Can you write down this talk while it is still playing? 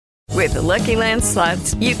With the Lucky Land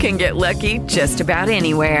Slots, you can get lucky just about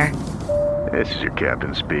anywhere. This is your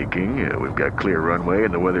captain speaking. We've got clear runway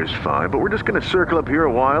and the weather's fine, but we're just going to circle up here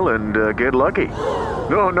a while and get lucky.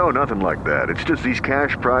 No, nothing like that. It's just these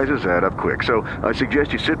cash prizes add up quick. So I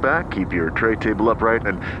suggest you sit back, keep your tray table upright,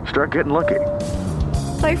 and start getting lucky.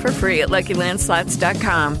 Play for free at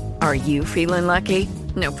LuckyLandSlots.com. Are you feeling lucky?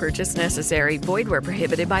 No purchase necessary. Void where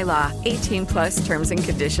prohibited by law. 18 plus terms and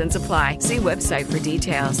conditions apply. See website for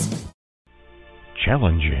details.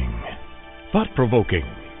 Challenging, thought-provoking,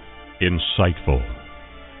 insightful.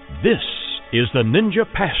 This is the Ninja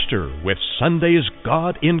Pastor with Sunday's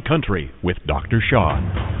God in Country with Dr. Sean,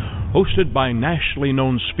 hosted by nationally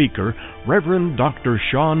known speaker Reverend Dr.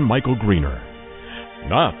 Sean Michael Greener.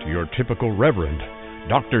 Not your typical reverend.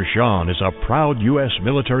 Dr. Sean is a proud U.S.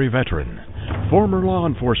 military veteran, former law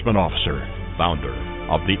enforcement officer, founder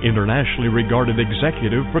of the internationally regarded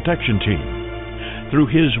Executive Protection Team. Through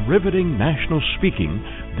his riveting national speaking,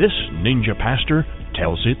 this Ninja Pastor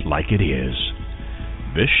tells it like it is.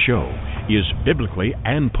 This show is biblically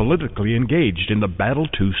and politically engaged in the battle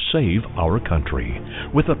to save our country,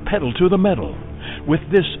 with a pedal to the metal, with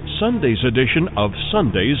this Sunday's edition of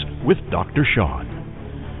Sundays with Dr. Sean.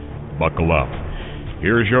 Buckle up.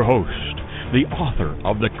 Here's your host, the author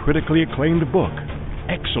of the critically acclaimed book,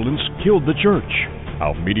 Excellence Killed the Church,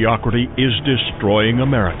 How Mediocrity is Destroying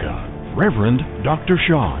America, Reverend Dr.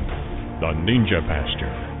 Sean, the Ninja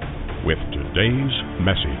Pastor, with today's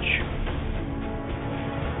message.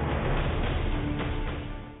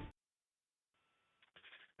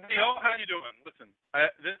 Hey, y'all, how you doing? Listen,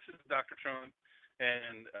 this is Dr. Sean,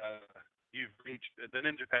 and you've reached the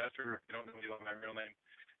Ninja Pastor, if you don't know me by my real name.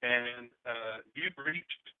 And you've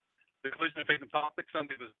reached the Collision of Faith and Politics,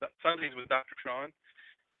 Sundays with Dr. Sean.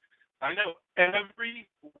 I know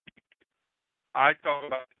every week I talk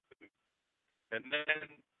about food, and then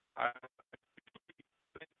I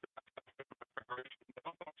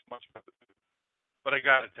don't talk so much about the food. But I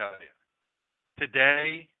got to tell you,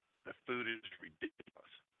 today the food is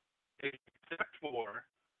ridiculous. Except for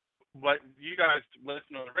what you guys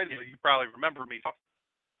listen on the radio, you probably remember me talking.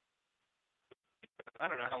 I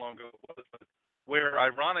don't know how long ago it was, but where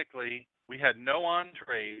ironically we had no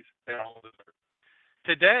entrees and all dessert.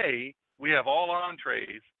 Today we have all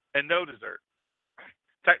entrees and no dessert.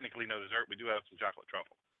 Technically no dessert. We do have some chocolate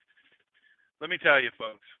truffle. Let me tell you,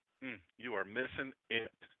 folks, you are missing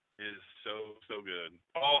it. It is so good.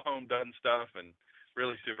 All home done stuff and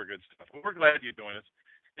really super good stuff. Well, we're glad you joined us.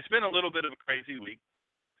 It's been a little bit of a crazy week.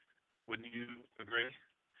 Wouldn't you agree?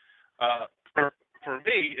 For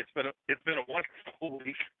me, it's been a wonderful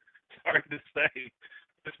week. Sorry to say,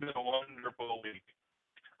 it's been a wonderful week.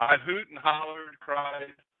 I've hoot and hollered,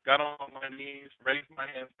 cried, got on my knees, raised my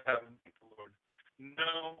hands to heaven, thank the Lord.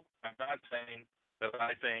 No, I'm not saying that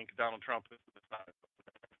I think Donald Trump is the Messiah.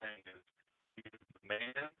 What I'm saying is he is the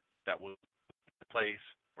man that was in place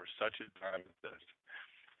for such a time as this.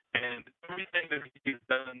 And everything that he's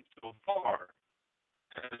done so far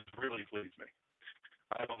has really pleased me.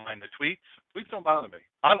 I don't mind the tweets. Tweets don't bother me.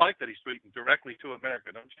 I like that he's tweeting directly to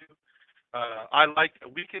America, don't you? I like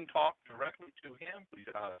that we can talk directly to him.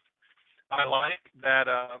 I like that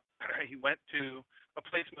he went to a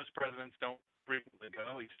place most presidents don't frequently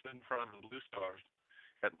go. He stood in front of the Blue Stars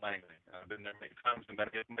at Langley. I've been there many times, and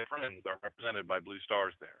many of my friends are represented by Blue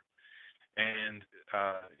Stars there. And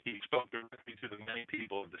he spoke directly to the many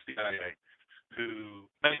people of the CIA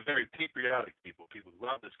many very patriotic people who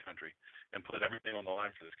love this country and put everything on the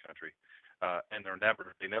line for this country. And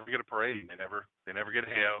they never get a parade. They never get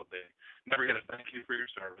hailed. They never get a thank you for your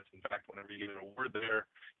service. In fact, whenever you get an award there,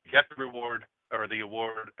 you get the reward or the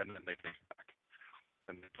award, and then they take it back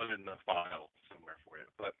and they put it in the file somewhere for you.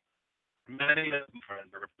 But many of my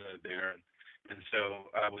friends are represented there, and so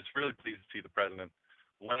I was really pleased to see the president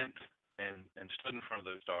went and stood in front of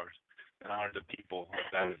those stars and honored the people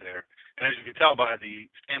that were there. And as you can tell by the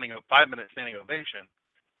 5-minute standing ovation,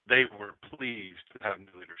 they were pleased to have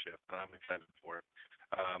new leadership, and I'm excited for it.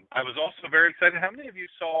 I was also very excited. How many of you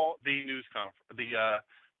saw the news conference, the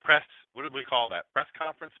press? What did we call that? Press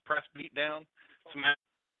conference, press beatdown.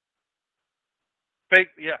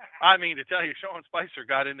 Fake, yeah. I mean, to tell you, Sean Spicer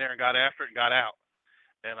got in there and got after it and got out,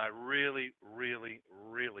 and I really, really,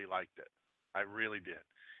 really liked it. I really did.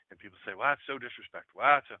 And people say, "Well, that's so disrespectful."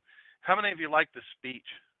 Wow, how many of you liked the speech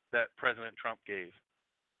that President Trump gave?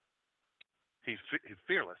 He's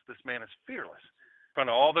fearless. This man is fearless in front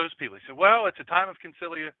of all those people. He said, "Well, it's a time of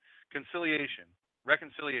conciliation,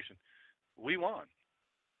 reconciliation." We won.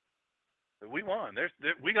 We won.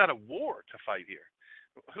 We got a war to fight here.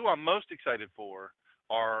 Who I'm most excited for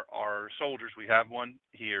are our soldiers. We have one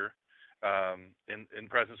here in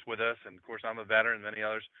presence with us, and of course I'm a veteran, and many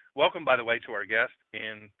others. Welcome, by the way, to our guest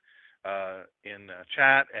in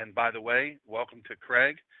chat, and by the way, welcome to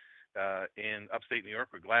Craig in upstate New York.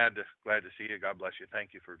 We're glad to see you. God bless you.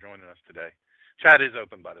 Thank you for joining us today. Chat is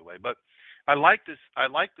open, by the way, but I like this. I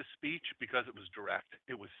like the speech because it was direct.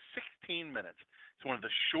 It was 16 minutes. It's one of the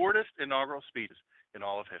shortest inaugural speeches in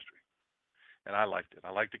all of history, and I liked it.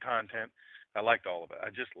 I liked the content. I liked all of it. I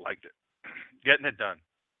just liked it. Getting it done.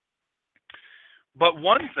 But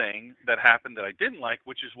one thing that happened that I didn't like,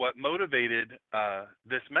 which is what motivated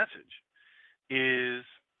this message, is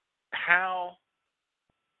how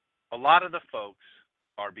a lot of the folks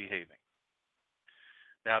are behaving.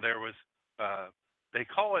 Now, there was, they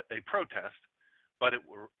call it a protest, but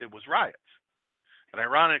it was riots. And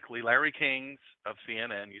ironically, Larry King's of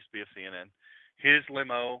CNN, used to be of CNN, his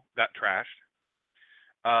limo got trashed.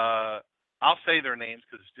 I'll say their names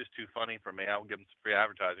because it's just too funny for me. I'll give them some free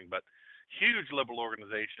advertising, but huge liberal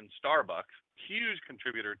organization, Starbucks, huge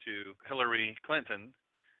contributor to Hillary Clinton,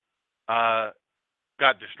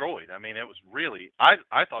 got destroyed. I mean, it was really,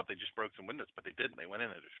 I thought they just broke some windows, but they didn't. They went in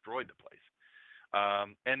and destroyed the place.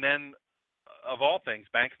 And then, of all things,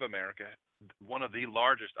 Bank of America, one of the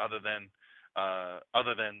largest, other than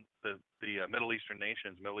the Middle Eastern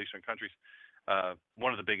nations, Middle Eastern countries, one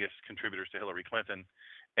of the biggest contributors to Hillary Clinton,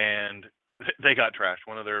 and they got trashed.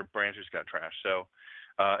 One of their branches got trashed. So,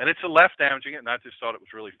 and it's the left damaging it, and I just thought it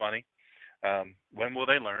was really funny. When will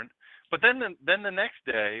they learn? But then the next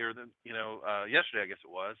day, or yesterday, I guess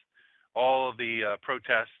it was, all of the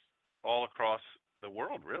protests all across the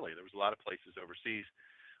world. Really, there was a lot of places overseas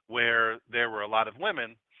where there were a lot of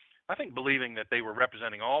women, I think, believing that they were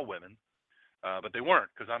representing all women, but they weren't,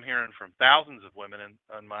 because I'm hearing from thousands of women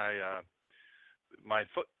on my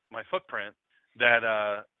footprint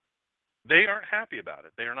that they aren't happy about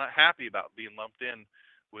it. They are not happy about being lumped in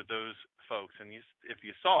with those folks. And if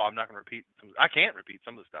you saw, I'm not going to repeat. I can't repeat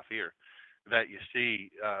some of the stuff here that you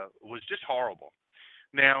see was just horrible.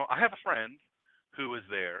 Now, I have a friend who was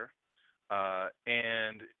there,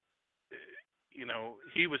 and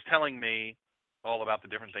he was telling me all about the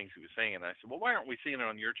different things he was saying. And I said, well, why aren't we seeing it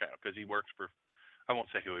on your channel? Because he works for, I won't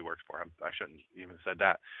say who he works for. I shouldn't even said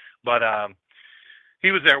that. But he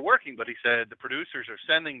was there working, but he said the producers are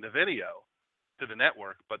sending the video to the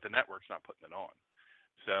network, but the network's not putting it on.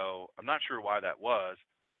 So I'm not sure why that was.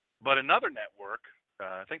 But another network,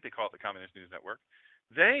 I think they call it the Communist News Network,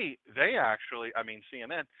 they actually, I mean,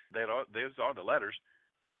 CNN, those are the letters,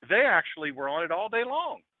 they actually were on it all day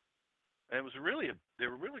long. And it was they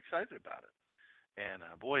were really excited about it. And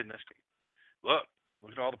boy, in this, look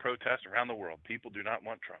at all the protests around the world. People do not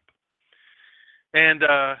want Trump. And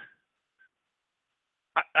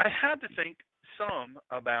I had to think some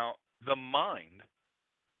about the mind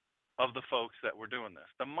of the folks that were doing this,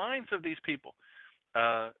 the minds of these people,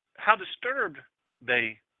 how disturbed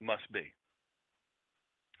they must be.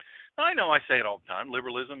 Now, I know I say it all the time,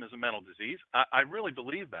 liberalism is a mental disease. I really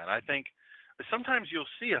believe that. I think sometimes you'll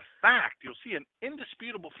see a fact, you'll see an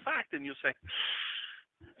indisputable fact, and you'll say,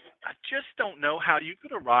 I just don't know how you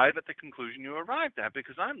could arrive at the conclusion you arrived at,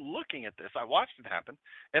 because I'm looking at this. I watched it happen,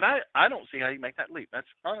 and I don't see how you make that leap. That's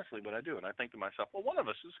honestly what I do. And I think to myself, well, one of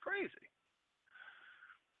us is crazy.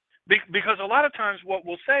 Because a lot of times what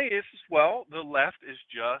we'll say is, well, the left is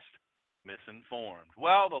just misinformed.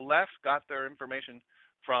 Well, the left got their information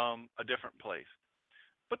from a different place.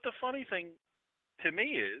 But the funny thing to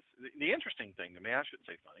me is, the interesting thing to me, I shouldn't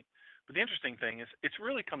say funny, but the interesting thing is it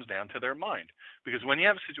really comes down to their mind. Because when you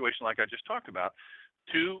have a situation like I just talked about,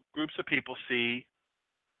 two groups of people see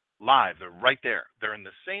live. They're right there. They're in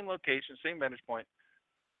the same location, same vantage point,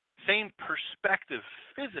 same perspective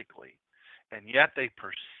physically, and yet they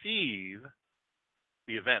perceive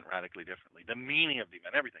the event radically differently, the meaning of the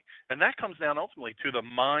event, everything. And that comes down ultimately to the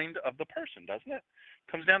mind of the person, doesn't it?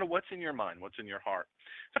 It comes down to what's in your mind, what's in your heart.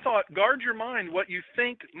 I thought, guard your mind. What you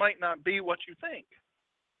think might not be what you think.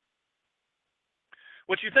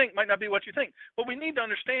 What you think might not be what you think. What we need to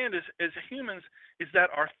understand as humans is that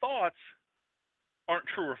our thoughts aren't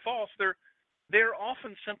true or false. They're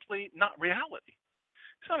often simply not reality.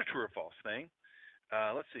 It's not a true or false thing.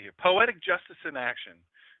 Let's see here. Poetic justice in action.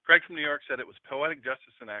 Craig from New York said it was poetic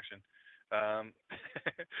justice in action.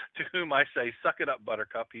 To whom I say, suck it up,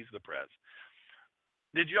 Buttercup. He's the prez.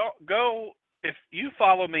 Did y'all go, if you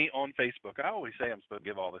follow me on Facebook, I always say I'm supposed to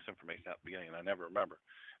give all this information at the beginning, and I never remember.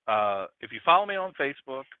 If you follow me on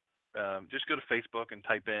Facebook, just go to Facebook and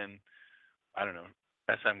type in, I don't know,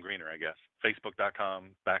 SM Greener, I guess.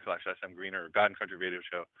 Facebook.com/SM Greener, or God and Country Radio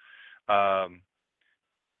Show.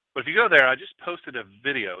 But if you go there, I just posted a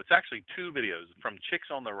video. It's actually two videos from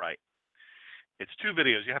Chicks on the Right. It's 2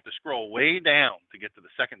 videos. You have to scroll way down to get to the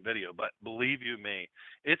second video. But believe you me,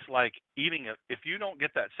 it's like eating if you don't get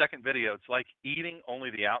that second video, it's like eating only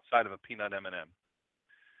the outside of a peanut M&M.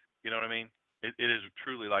 You know what I mean? It is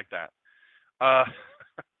truly like that. Uh,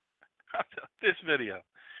 this video.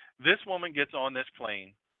 This woman gets on this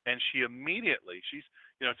plane, and she's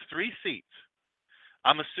it's 3 seats.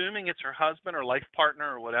 I'm assuming it's her husband or life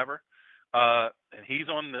partner or whatever. And he's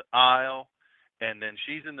on the aisle, and then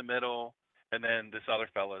she's in the middle, and then this other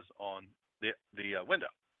fella's on the window.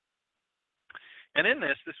 And in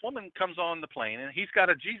this woman comes on the plane, and he's got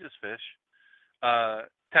a Jesus fish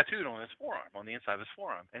tattooed on his forearm, on the inside of his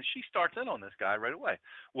forearm. And she starts in on this guy right away.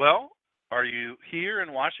 Well, are you here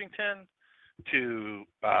in Washington to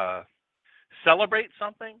celebrate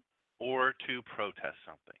something or to protest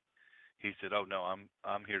something? He said, "Oh no,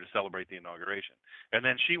 I'm here to celebrate the inauguration." And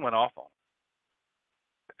then she went off on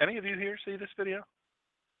him. Any of you here see this video?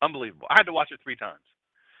 Unbelievable. I had to watch it 3 times.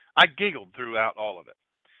 I giggled throughout all of it.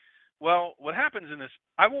 Well, what happens in this,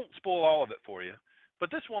 I won't spoil all of it for you, but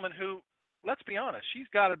this woman who, let's be honest, she's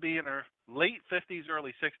got to be in her late 50s,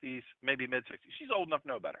 early 60s, maybe mid-60s. She's old enough to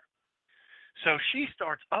know better. So she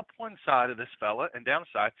starts up one side of this fella and down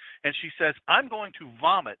the side, and she says, "I'm going to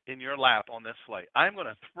vomit in your lap on this flight. I'm going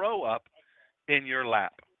to throw up in your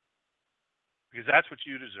lap because that's what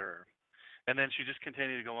you deserve." And then she just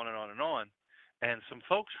continued to go on and on and on. And some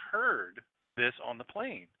folks heard this on the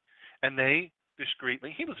plane, and they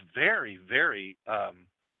discreetly, he was very, very,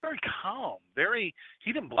 very calm.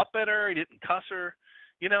 He didn't bluff at her. He didn't cuss her.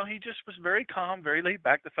 You know, he just was very calm, very laid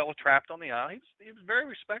back. The fellow trapped on the aisle. He was very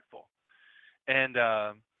respectful. And,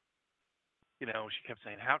 she kept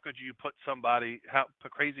saying, "How could you put a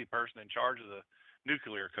crazy person in charge of the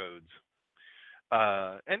nuclear codes?"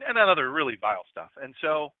 And other really vile stuff. And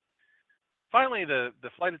so finally the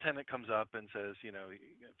flight attendant comes up and says, "You have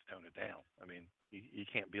to tone it down. I mean, you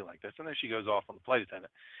can't be like this." And then she goes off on the flight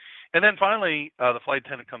attendant. And then finally the flight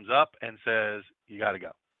attendant comes up and says, "You got to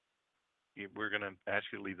go. We're going to ask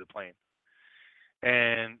you to leave the plane."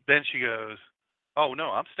 And then she goes, "Oh,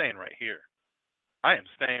 no, I'm staying right here. I am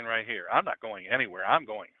staying right here. I'm not going anywhere. I'm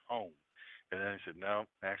going home." And then he said, "No,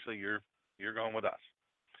 actually, you're going with us.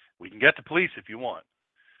 We can get the police if you want."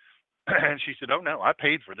 And she said, "Oh no, I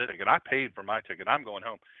paid for the ticket. I paid for my ticket. I'm going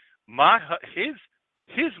home."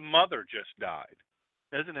 His mother just died.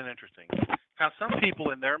 Isn't it interesting how some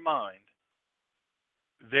people in their mind,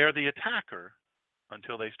 they're the attacker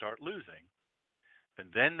until they start losing,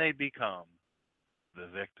 and then they become the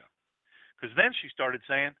victim. Because then she started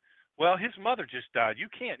saying, "Well, his mother just died. You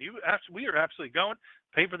can't. We are absolutely going.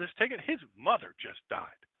 Pay for this ticket. His mother just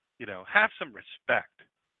died. Have some respect."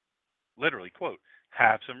 Literally, quote,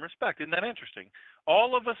 "Have some respect." Isn't that interesting?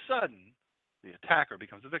 All of a sudden, the attacker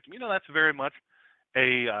becomes the victim. That's very much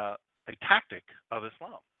a tactic of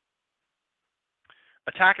Islam.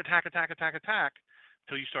 Attack, attack, attack, attack, attack,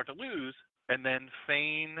 till you start to lose, and then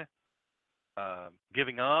feign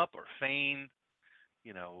giving up or feign,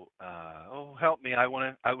 "Oh, help me, I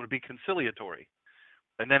want to be conciliatory."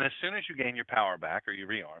 And then as soon as you gain your power back or you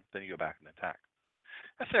rearm, then you go back and attack.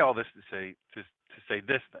 I say all this to say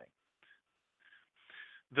this thing.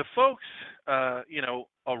 The folks,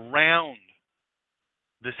 around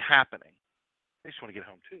this happening, they just want to get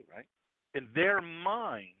home too, right? In their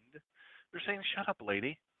mind, they're saying, "Shut up,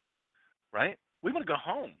 lady," right? "We want to go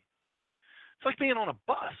home." It's like being on a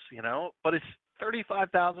bus, but it's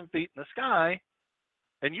 35,000 feet in the sky,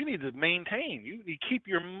 and you need to maintain. You need to keep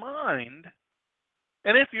your mind.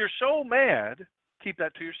 And if you're so mad, keep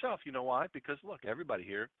that to yourself. You know why? Because, look, everybody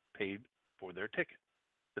here paid for their ticket.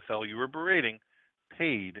 The fellow you were berating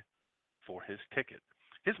paid for his ticket.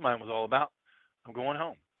 His mind was all about, "I'm going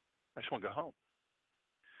home. I just want to go home."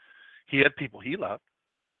 He had people he loved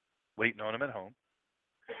waiting on him at home,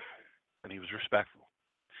 and he was respectful.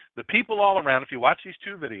 The people all around, if you watch these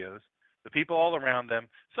 2 videos, the people all around them,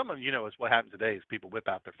 some of is what happens today is people whip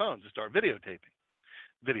out their phones and start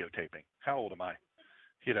videotaping. How old am I?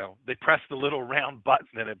 They press the little round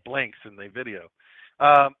button and it blinks and they video.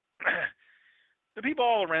 The people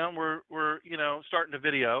all around were starting to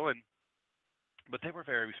video, but they were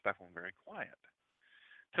very respectful and very quiet.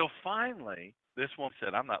 Till finally, this woman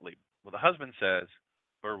said, "I'm not leaving." Well, the husband says,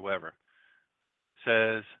 or whoever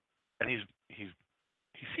says, and he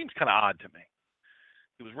seems kind of odd to me.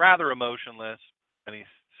 He was rather emotionless, and he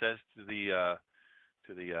says to the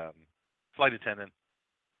flight attendant,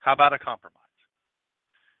 "How about a compromise?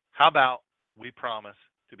 How about we promise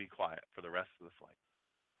to be quiet for the rest of the flight?"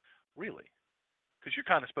 Really? Because you're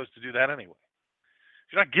kind of supposed to do that anyway.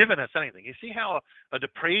 You're not giving us anything. You see how a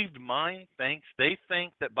depraved mind thinks? They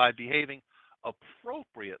think that by behaving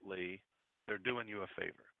appropriately, they're doing you a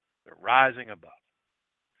favor. They're rising above.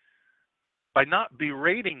 By not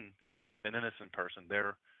berating an innocent person,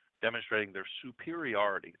 they're demonstrating their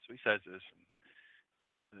superiority. So he says this,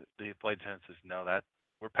 and the flight attendant says, no,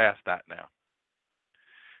 we're past that now.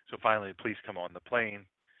 So finally, the police come on the plane,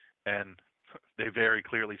 and they very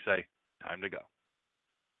clearly say, time to go.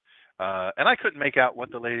 And I couldn't make out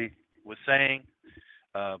what the lady was saying,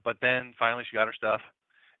 but then finally she got her stuff,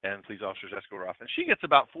 and police officers escort her off. And she gets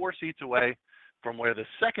about 4 seats away from where the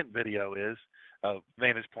second video is,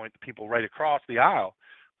 vantage point, the people right across the aisle.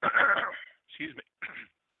 Excuse me.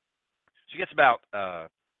 She gets about,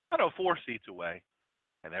 4 seats away,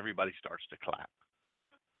 and everybody starts to clap.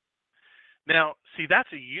 Now, see,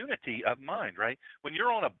 that's a unity of mind, right? When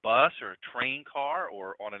you're on a bus or a train car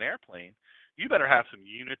or on an airplane, you better have some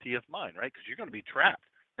unity of mind, right? Because you're going to be trapped.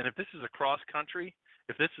 And if this is a cross-country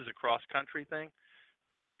thing,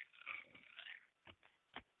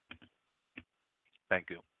 thank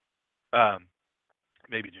you.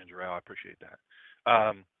 Maybe ginger ale, I appreciate that.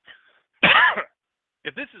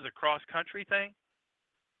 If this is a cross-country thing,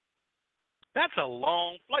 that's a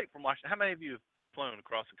long flight from Washington. How many of you have flown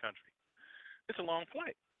across the country? It's a long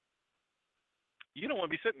flight. You don't want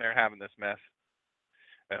to be sitting there having this mess.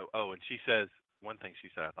 Oh, and she says, one thing she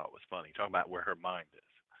said I thought was funny, talking about where her mind is.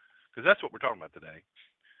 Because that's what we're talking about today,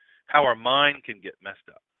 how our mind can get messed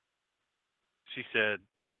up. She said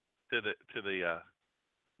to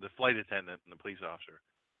the flight attendant and the police officer,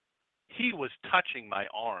 he was touching my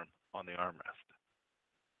arm on the armrest.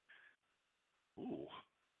 Ooh,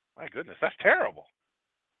 my goodness, that's terrible.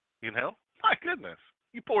 You know, my goodness,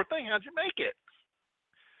 you poor thing, how'd you make it?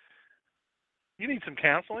 You need some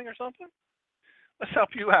counseling or something? Let's help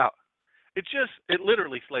you out. It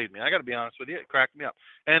literally slayed me. I got to be honest with you, it cracked me up.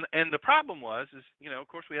 And the problem was, of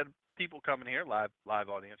course, we had people coming here, live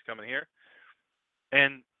audience coming here,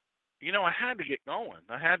 and I had to get going.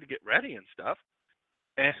 I had to get ready and stuff,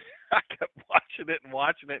 and I kept watching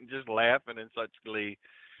it and just laughing in such glee.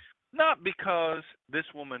 Not because this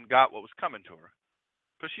woman got what was coming to her,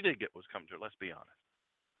 because she did get what was coming to her, let's be honest.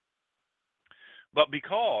 But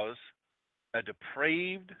because a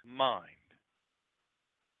depraved mind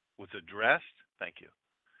was addressed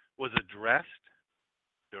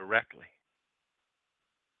directly.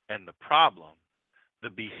 And the problem, the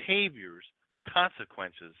behaviors,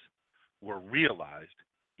 consequences were realized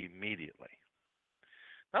immediately.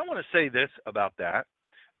 Now, I want to say this about that.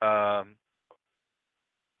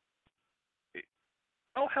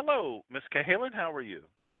 Hello, Miss Cahalan. How are you?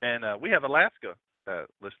 And we have Alaska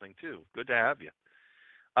listening too. Good to have you.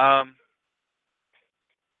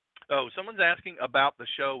 Someone's asking about the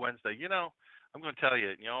show Wednesday. I'm going to tell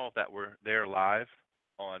you, that we're there live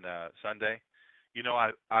on Sunday.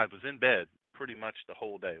 I was in bed pretty much the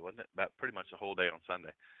whole day, wasn't it? About pretty much the whole day on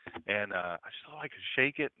Sunday. And I just thought I could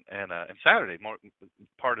shake it. And Saturday,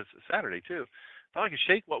 part of Saturday too. I thought I could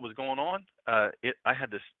shake what was going on. I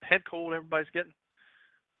had this head cold everybody's getting.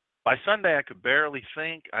 By Sunday, I could barely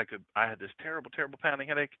think. I had this terrible, terrible pounding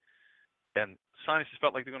headache. And sinuses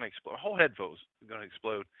felt like they're going to explode. My whole head was going to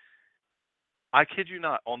explode. I kid you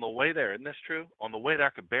not, on the way there, isn't this true? On the way there,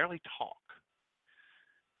 I could barely talk.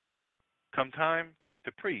 Come time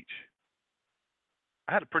to preach,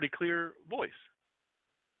 I had a pretty clear voice,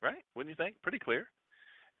 right? Wouldn't you think? Pretty clear.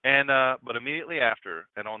 And but immediately after,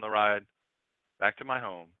 and on the ride back to my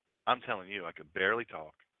home, I'm telling you, I could barely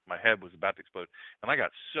talk. My head was about to explode. And I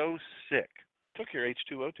got so sick. Took your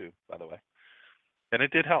H2O2, by the way. And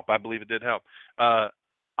it did help. I believe it did help.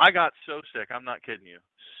 I got so sick. I'm not kidding you.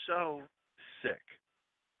 So sick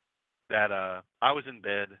that I was in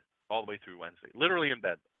bed all the way through Wednesday. Literally in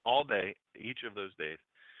bed all day, each of those days.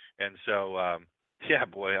 And so, yeah,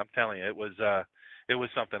 boy, I'm telling you, it was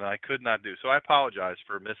something I could not do. So I apologize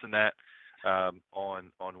for missing that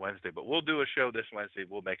on Wednesday. But we'll do a show this Wednesday.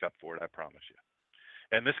 We'll make up for it. I promise you.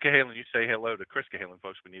 And Miss Cahalan, you say hello to Chris Cahalan,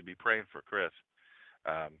 folks. We need to be praying for Chris.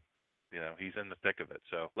 He's in the thick of it.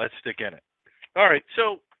 So let's stick in it. All right.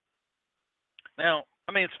 So now,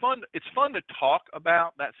 I mean, it's fun. It's fun to talk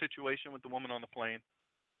about that situation with the woman on the plane.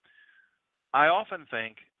 I often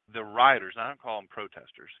think the rioters, I don't call them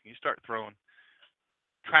protesters. You start throwing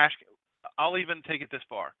trash. I'll even take it this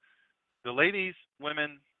far. The ladies,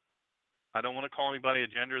 women, I don't want to call anybody a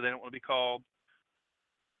gender they don't want to be called.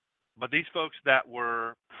 But these folks that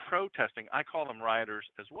were protesting, I call them rioters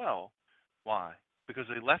as well. Why? Because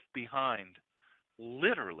they left behind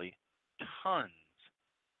literally tons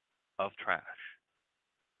of trash.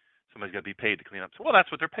 Somebody's got to be paid to clean up. So, well, that's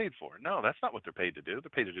what they're paid for. No, that's not what they're paid to do. They're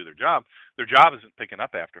paid to do their job. Their job isn't picking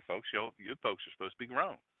up after folks. You folks are supposed to be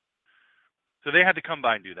grown. So they had to come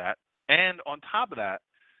by and do that. And on top of that,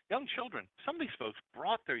 Young children, some of these folks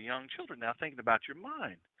brought their young children now thinking about your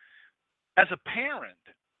mind. As a parent,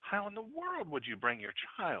 how in the world would you bring your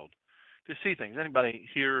child to see things? Anybody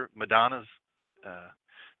hear Madonna's,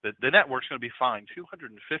 the network's going to be fined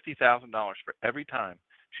 $250,000 for every time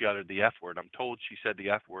she uttered the F word. I'm told she said the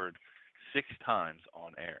F word 6 times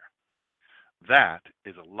on air. That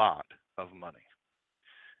is a lot of money.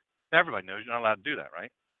 Now, everybody knows you're not allowed to do that,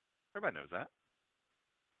 right? Everybody knows that.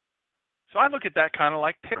 So I look at that kind of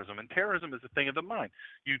like terrorism, and terrorism is a thing of the mind.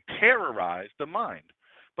 You terrorize the mind.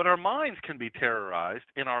 But our minds can be terrorized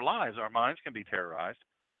in our lives. Our minds can be terrorized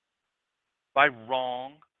by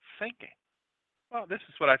wrong thinking. Well, this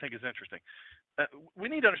is what I think is interesting. We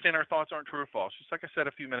need to understand our thoughts aren't true or false. Just like I said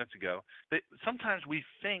a few minutes ago, that sometimes we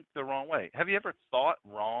think the wrong way. Have you ever thought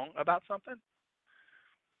wrong about something?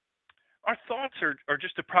 Our thoughts are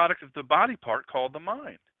just a product of the body part called the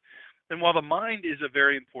mind. And while the mind is a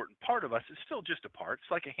very important part of us, it's still just a part.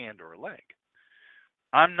 It's like a hand or a leg.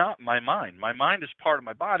 I'm not my mind. My mind is part of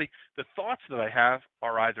my body. The thoughts that I have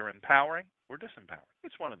are either empowering or disempowering.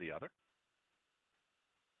 It's one or the other.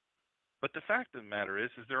 But the fact of the matter is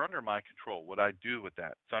they're under my control. What I do with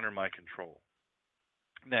that, it's under my control.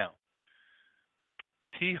 Now,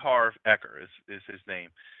 T. Harv Eker is his name.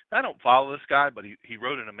 I don't follow this guy, but he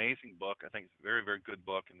wrote an amazing book. I think it's a very, very good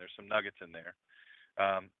book, and there's some nuggets in there.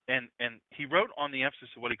 And he wrote on the emphasis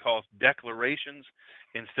of what he calls declarations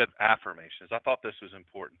instead of affirmations. I thought this was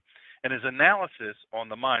important. And his analysis on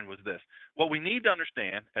the mind was this. What we need to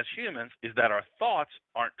understand as humans is that our thoughts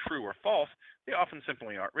aren't true or false. They often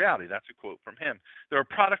simply aren't reality. That's a quote from him. They're a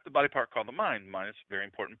product of the body part called the mind. The mind is a very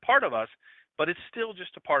important part of us, but it's still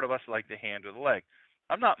just a part of us like the hand or the leg.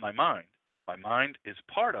 I'm not my mind. My mind is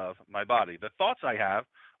part of my body. The thoughts I have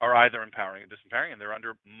are either empowering or disempowering, and they're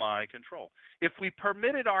under my control. If we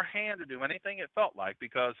permitted our hand to do anything it felt like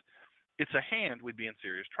because it's a hand, we'd be in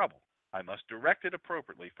serious trouble. I must direct it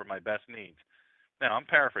appropriately for my best needs. Now, I'm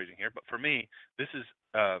paraphrasing here, but for me, this is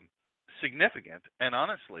significant, and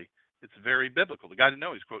honestly, it's very biblical. The guy didn't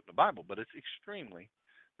know he's quoting the Bible, but it's extremely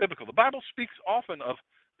biblical. The Bible speaks often of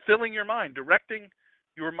filling your mind, directing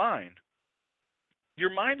your mind. Your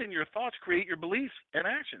mind and your thoughts create your beliefs and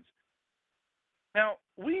actions. Now,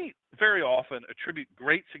 we very often attribute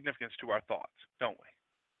great significance to our thoughts, don't we?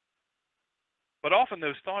 But often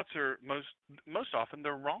those thoughts are, most often,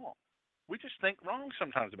 they're wrong. We just think wrong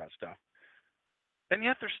sometimes about stuff. And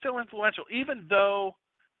yet they're still influential. Even though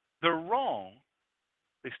they're wrong,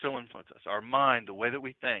 they still influence us. Our mind, the way that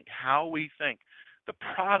we think, how we think, the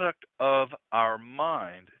product of our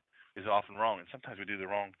mind is often wrong. And sometimes we do the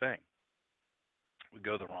wrong thing. We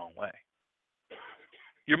go the wrong way.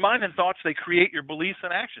 Your mind and thoughts, they create your beliefs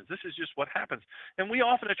and actions. This is just what happens. And we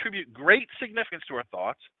often attribute great significance to our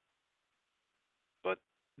thoughts. But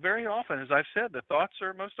very often, as I've said, the thoughts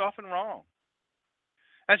are most often wrong.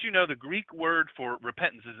 As you know, the Greek word for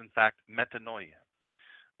repentance is, in fact, metanoia.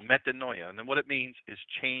 Metanoia. And then what it means is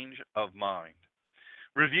change of mind.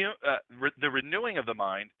 The renewing of the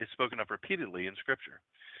mind is spoken of repeatedly in Scripture.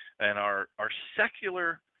 And our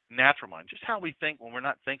secular natural mind, just how we think when we're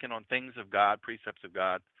not thinking on things of God, precepts of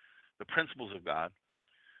God, the principles of God,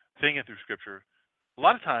 thinking through Scripture, a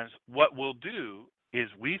lot of times what we'll do is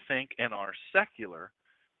we think in our secular,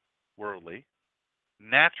 worldly,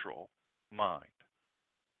 natural mind.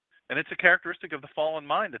 And it's a characteristic of the fallen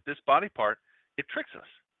mind that this body part, it tricks us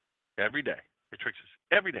every day. It tricks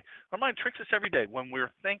us every day. Our mind tricks us every day when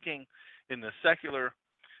we're thinking in the secular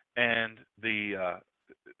and the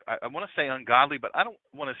I want to say ungodly, but I don't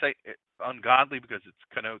want to say ungodly because it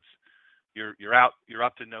connotes you're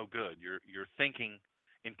up to no good. You're thinking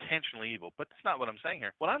intentionally evil. But that's not what I'm saying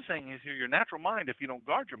here. What I'm saying is your natural mind, if you don't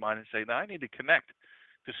guard your mind and say, now I need to connect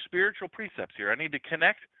to spiritual precepts here. I need to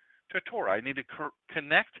connect to Torah. I need to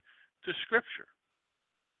connect to Scripture.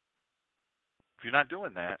 If you're not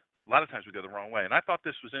doing that, a lot of times we go the wrong way. And I thought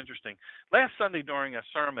this was interesting. Last Sunday during a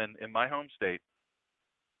sermon in my home state,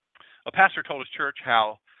 a pastor told his church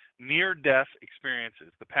how near-death experiences,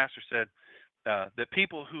 the pastor said that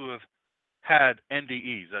people who have had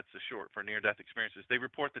NDEs, that's the short for near-death experiences, they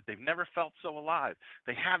report that they've never felt so alive.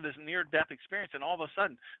 They have this near-death experience, and all of a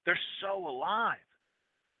sudden, they're so alive.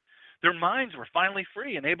 Their minds were finally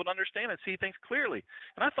free and able to understand and see things clearly.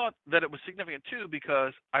 And I thought that it was significant, too,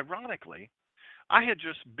 because, ironically, I had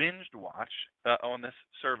just binge-watched on this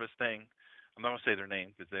service thing. I'm not going to say their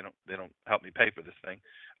name because they don't help me pay for this thing.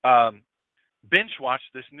 Binge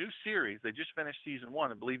watched this new series. They just finished season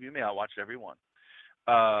 1, and believe you me, I watched every one.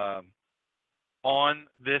 On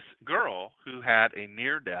this girl who had a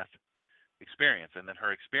near-death experience, and then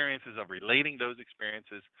her experiences of relating those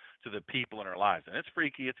experiences to the people in her lives. And it's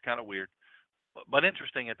freaky. It's kind of weird. but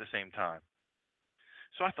interesting at the same time.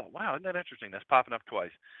 So I thought, wow, isn't that interesting? That's popping up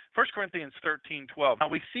twice. 1 Corinthians 13:12. Now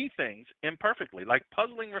we see things imperfectly, like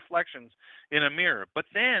puzzling reflections in a mirror, but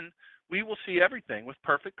then we will see everything with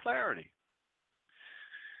perfect clarity.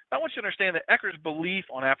 I want you to understand that Ecker's belief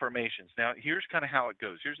on affirmations. Now, here's kind of how it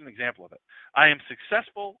goes. Here's an example of it. I am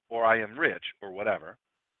successful, or I am rich, or whatever.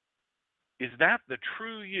 Is that the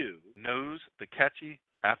true you knows the catchy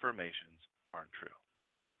affirmations aren't true?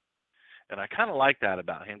 And I kind of like that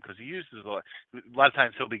about him because he uses a lot of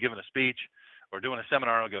times he'll be giving a speech or doing a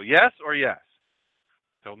seminar and he'll go, yes or yes.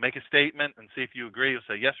 So he'll make a statement and see if you agree. He'll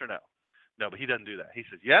say yes or no. No, but he doesn't do that. He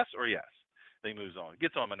says yes or yes. Then he moves on. It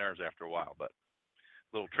gets on my nerves after a while, but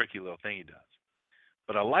a little tricky little thing he does.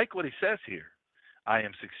 But I like what he says here. I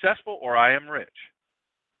am successful or I am rich.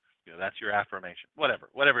 You know, that's your affirmation. Whatever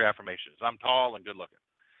your affirmation is. I'm tall and good looking.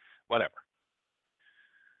 Whatever.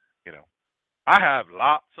 You know, I have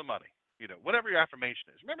lots of money. You know, whatever your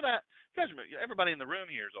affirmation is. Remember that? You guys remember, everybody in the room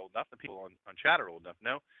here is old enough. The people on chat are old enough.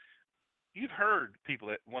 No, you've heard people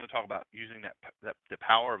that want to talk about using that the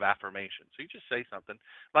power of affirmation. So you just say something.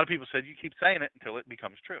 A lot of people said you keep saying it until it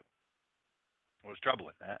becomes true. Well, there's trouble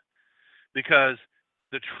with that because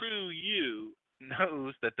the true you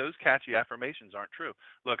knows that those catchy affirmations aren't true.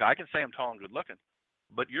 Look, I can say I'm tall and good looking,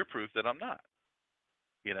 but you're proof that I'm not.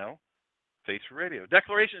 You know, face for radio.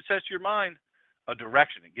 Declaration sets your mind a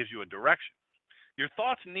direction. It gives you a direction. Your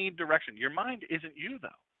thoughts need direction. Your mind isn't you, though.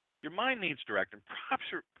 Your mind needs direction.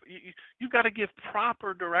 You've got to give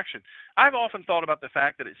proper direction. I've often thought about the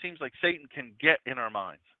fact that it seems like Satan can get in our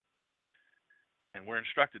minds, and we're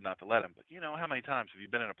instructed not to let him. But you know, how many times have you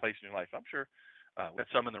been in a place in your life? I'm sure we have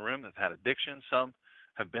some in the room that have had addiction. Some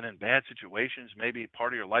have been in bad situations. Maybe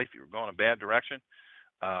part of your life you were going a bad direction.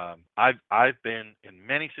 I've been in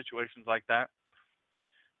many situations like that.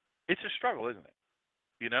 It's a struggle, isn't it?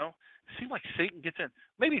 You know, it seems like Satan gets in.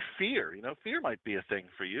 Maybe fear. You know, fear might be a thing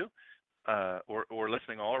for you, or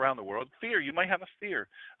listening all around the world. Fear. You might have a fear.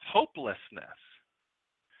 Hopelessness.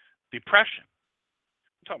 Depression.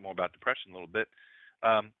 We'll talk more about depression a little bit.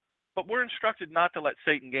 But we're instructed not to let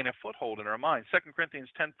Satan gain a foothold in our minds. 2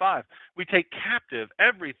 Corinthians 10:5. We take captive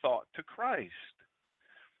every thought to Christ.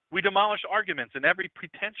 We demolish arguments and every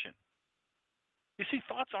pretension. You see,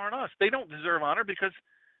 thoughts aren't us. They don't deserve honor because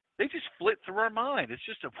they just flit through our mind. It's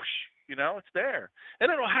just a whoosh, you know, it's there.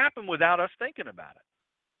 And it'll happen without us thinking about it.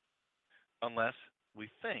 Unless we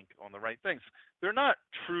think on the right things. They're not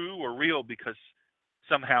true or real because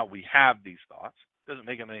somehow we have these thoughts. It doesn't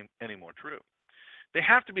make them any more true. They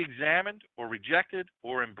have to be examined or rejected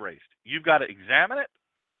or embraced. You've got to examine it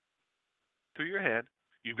through your head.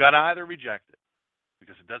 You've got to either reject it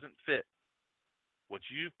because it doesn't fit what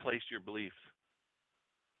you've placed your beliefs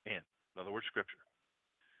in. In other words, Scripture.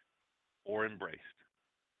 Or embraced.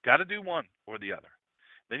 Got to do one or the other.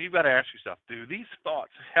 Then you've got to ask yourself, do these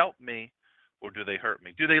thoughts help me or do they hurt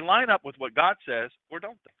me? Do they line up with what God says or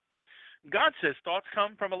don't they? God says thoughts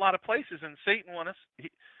come from a lot of places, and Satan wants us.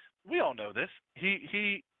 We all know this.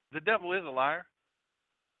 The devil is a liar.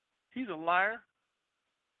 He's a liar.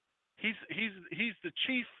 He's the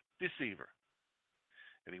chief deceiver,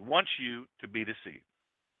 and he wants you to be deceived.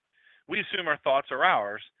 We assume our thoughts are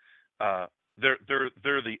ours. They're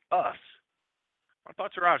the us. Our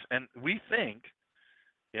thoughts are ours, and we think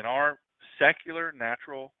in our secular,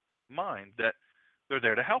 natural mind that they're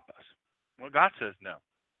there to help us. Well, God says no.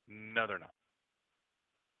 No, they're not.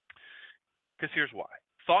 Because here's why.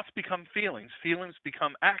 Thoughts become feelings. Feelings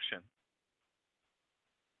become action.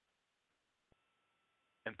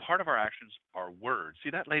 And part of our actions are words.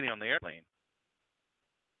 See, that lady on the airplane,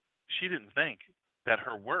 she didn't think that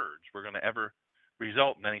her words were going to ever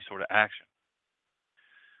result in any sort of action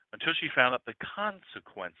until she found out the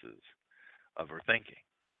consequences of her thinking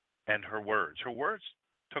and her words. Her words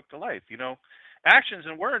took to life. You know, actions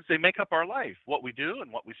and words, they make up our life. What we do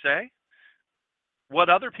and what we say, what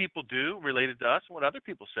other people do related to us, and what other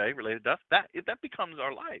people say related to us, that becomes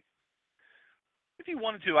our life. If you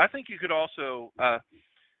wanted to, I think you could also,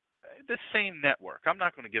 this same network, I'm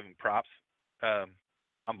not going to give them props.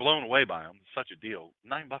 I'm blown away by them. Such a deal.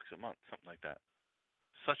 $9 a month, something like that.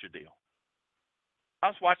 Such a deal. I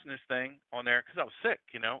was watching this thing on there because I was sick,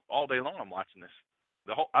 you know, all day long I'm watching this.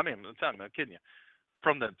 I'm not kidding you.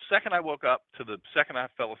 From the second I woke up to the second I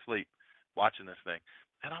fell asleep watching this thing.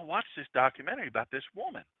 And I watched this documentary about this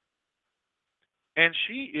woman. And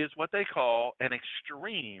she is what they call an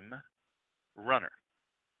extreme runner.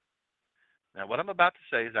 Now, what I'm about to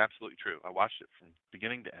say is absolutely true. I watched it from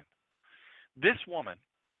beginning to end. This woman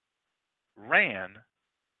ran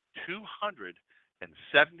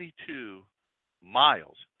 272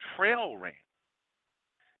 miles, trail ran,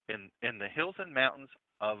 in the hills and mountains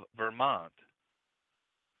of Vermont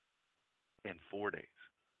in 4 days.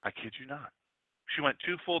 I kid you not. She went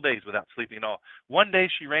 2 full days without sleeping at all. One day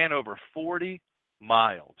she ran over 40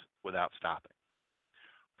 miles without stopping.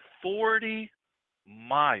 40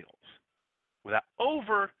 miles without,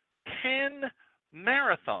 over 10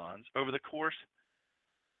 marathons over the course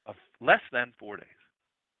of less than 4 days.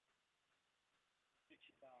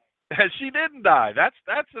 She didn't die.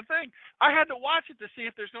 That's the thing. I had to watch it to see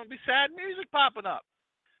if there's going to be sad music popping up.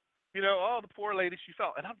 You know, oh, the poor lady, she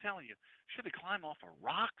fell. And I'm telling you, she had to climb off of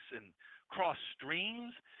rocks and cross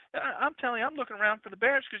streams. And I'm telling you, I'm looking around for the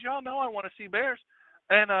bears because y'all know I want to see bears.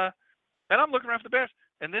 And I'm looking around for the bears.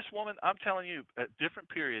 And this woman, I'm telling you, at different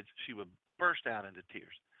periods, she would burst out into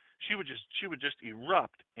tears. She would just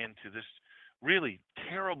erupt into this really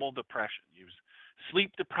terrible depression. She was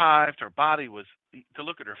sleep deprived. Her body was, to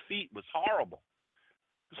look at her feet was horrible.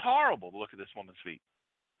 It was horrible to look at this woman's feet.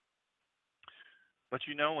 But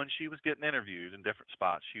you know, when she was getting interviewed in different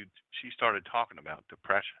spots, she started talking about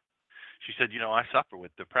depression. She said, you know, I suffer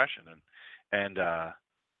with depression, and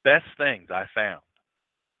best things I found.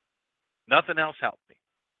 Nothing else helped me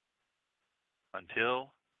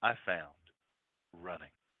until I found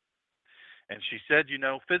running. And she said, you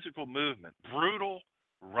know, physical movement, brutal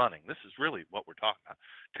running. This is really what we're talking about.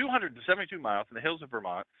 272 miles in the hills of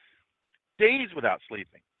Vermont, days without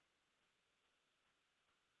sleeping.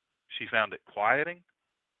 She found it quieting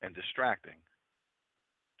and distracting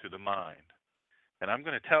to the mind. And I'm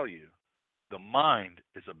going to tell you, the mind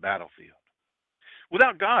is a battlefield.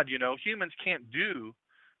 Without God, you know, humans can't do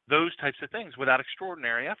those types of things without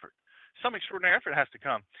extraordinary effort. Some extraordinary effort has to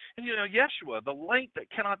come. And, you know, Yeshua, the light that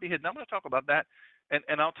cannot be hidden. I'm going to talk about that,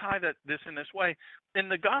 and I'll tie this in this way. In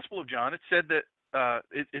the Gospel of John, it said that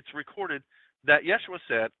it's recorded that Yeshua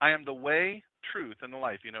said, I am the way, truth, and the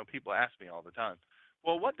life. You know, people ask me all the time,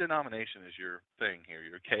 well, what denomination is your thing here,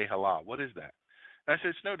 your Kehillah? What is that? And I said,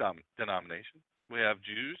 it's no denomination. We have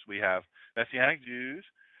Jews, we have Messianic Jews,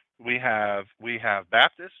 we have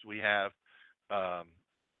Baptists, we have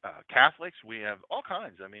Catholics, we have all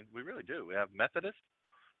kinds. I mean, we really do. We have Methodists.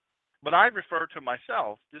 But I refer to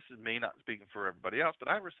myself, this is me not speaking for everybody else, but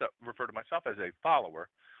I refer to myself as a follower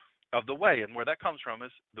of the way. And where that comes from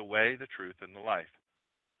is the way, the truth, and the life.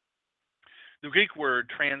 The Greek word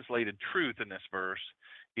translated truth in this verse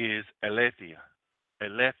is aletheia.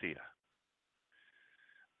 Aletheia.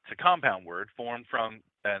 It's a compound word formed from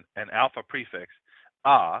an alpha prefix,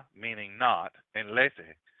 a, meaning not, and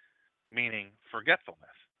lethe, meaning forgetfulness.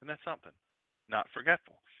 Isn't that something? Not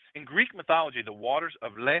forgetful. In Greek mythology, the waters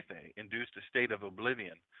of lethe induced a state of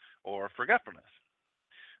oblivion or forgetfulness.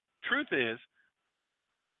 Truth is,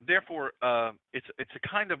 therefore, it's a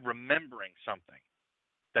kind of remembering something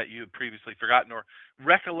that you had previously forgotten, or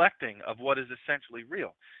recollecting of what is essentially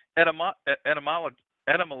real.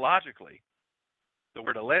 Etymologically, the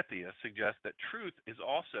word aletheia suggests that truth is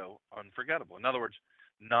also unforgettable. In other words,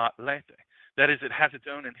 not lethe. That is, it has its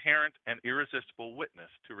own inherent and irresistible witness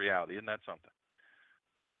to reality. Isn't that something?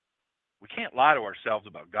 We can't lie to ourselves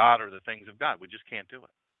about God or the things of God. We just can't do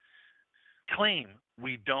it. Claim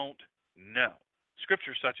we don't know.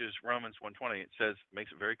 Scripture such as Romans 1:20, it says,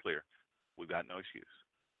 makes it very clear, we've got no excuse.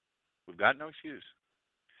 We've got no excuse.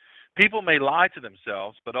 People may lie to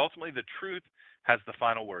themselves, but ultimately the truth has the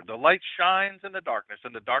final word. The light shines in the darkness,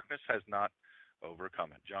 and the darkness has not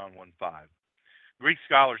overcome it. John 1:5. Greek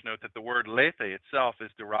scholars note that the word lethe itself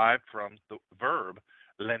is derived from the verb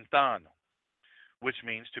lentano, which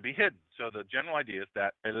means to be hidden. So the general idea is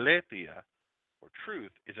that aletheia, or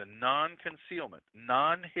truth, is a non-concealment,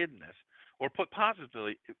 non-hiddenness, or put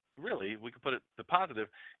positively, really, we could put it the positive,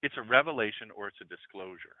 it's a revelation or it's a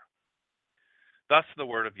disclosure. Thus the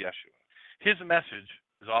word of Yeshua. His message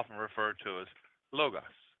is often referred to as logos.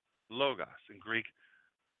 Logos in Greek,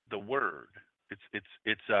 the word.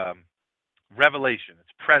 It's revelation,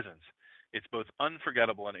 it's presence. It's both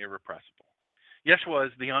unforgettable and irrepressible. Yeshua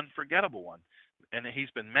is the unforgettable one, and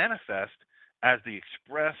he's been manifest as the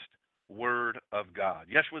expressed word of God.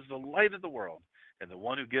 Yeshua is the light of the world and the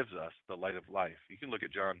one who gives us the light of life. You can look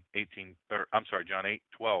at John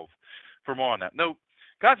 8:12 for more on that. No,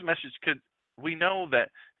 God's message we know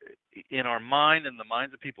that in our mind and the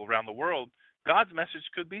minds of people around the world, God's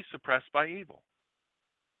message could be suppressed by evil.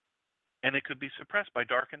 And it could be suppressed by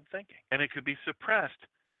darkened thinking. And it could be suppressed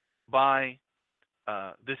by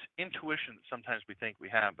this intuition that sometimes we think we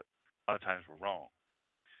have, but a lot of times we're wrong.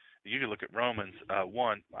 You can look at Romans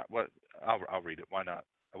 1. I'll read it. Why not?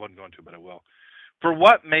 I wasn't going to, but I will. For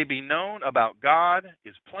what may be known about God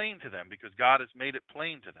is plain to them, because God has made it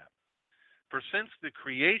plain to them. For since the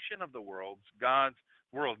creation of the world, God's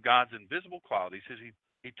invisible qualities,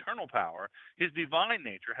 eternal power, his divine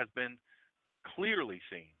nature has been clearly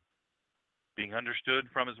seen, being understood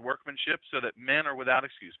from his workmanship, so that men are without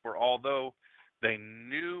excuse. For although they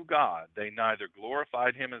knew God, they neither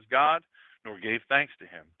glorified him as God nor gave thanks to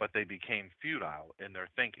him, but they became futile in their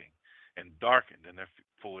thinking and darkened in their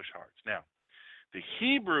foolish hearts. Now, the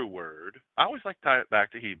Hebrew word, I always like to tie it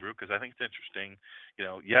back to Hebrew because I think it's interesting. You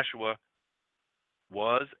know, Yeshua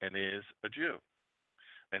was and is a Jew.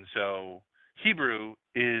 And so Hebrew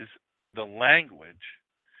is the language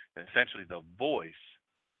and essentially the voice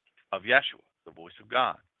of Yeshua, the voice of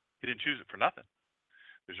God. He didn't choose it for nothing.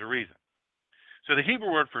 There's a reason. So the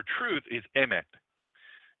Hebrew word for truth is emet.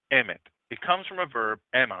 Emet. It comes from a verb,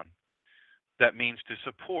 eman, that means to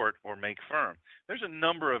support or make firm. There's a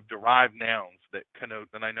number of derived nouns that connote,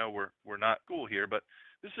 and I know we're not cool here, but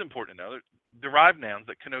this is important to know. Derived nouns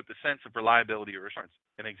that connote the sense of reliability or assurance.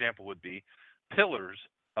 An example would be pillars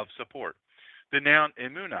of support. The noun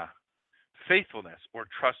emunah, faithfulness or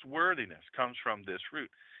trustworthiness, comes from this root,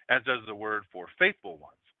 as does the word for faithful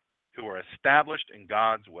ones, who are established in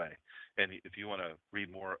God's way. And if you want to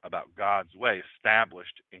read more about God's way,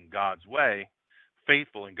 established in God's way,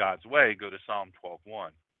 faithful in God's way, go to Psalm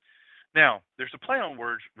 12:1. Now, there's a play on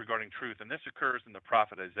words regarding truth, and this occurs in the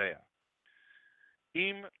prophet Isaiah.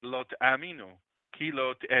 Im lo te'aminu, ki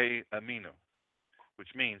lo te'aminu, which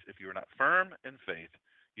means if you are not firm in faith,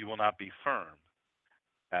 you will not be firm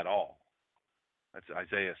at all. That's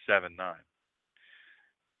Isaiah 7:9.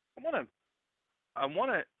 I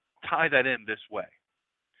want to tie that in this way.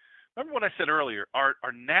 Remember what I said earlier, our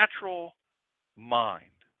natural mind,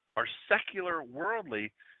 our secular,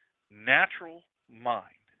 worldly, natural mind,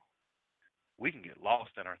 we can get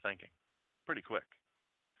lost in our thinking pretty quick.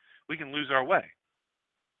 We can lose our way.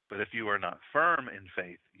 But if you are not firm in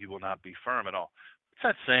faith, you will not be firm at all. It's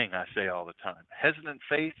that saying I say all the time. Hesitant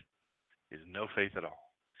faith is no faith at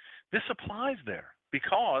all. This applies there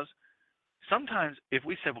because sometimes if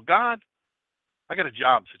we say, well, God, I got a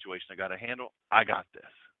job situation I got to handle. I got this.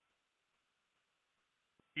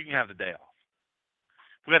 You can have the day off.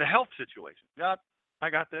 If we got a health situation, God, I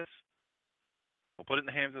got this. We'll put it in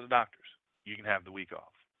the hands of the doctors. You can have the week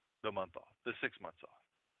off, the month off, the 6 months off.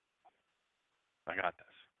 I got this.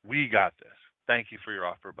 We got this. Thank you for your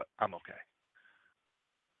offer, but I'm okay.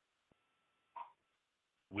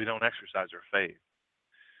 We don't exercise our faith.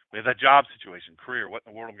 We have that job situation, career, what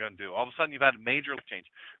in the world am I going to do? All of a sudden, you've had a major change.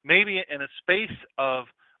 Maybe in a space of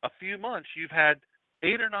a few months, you've had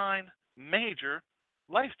 8 or 9 major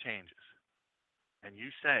life changes. And you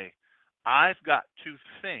say, I've got to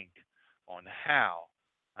think on how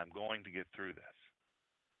I'm going to get through this.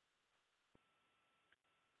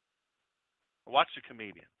 I watched a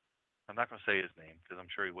comedian. I'm not going to say his name because I'm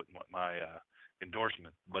sure he wouldn't want my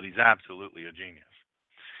endorsement, but he's absolutely a genius.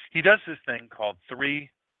 He does this thing called 3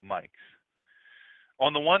 mics.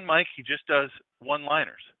 On the one mic, he just does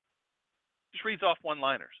one-liners. Just reads off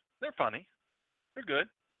one-liners. They're funny. They're good.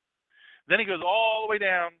 Then he goes all the way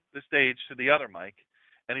down the stage to the other mic,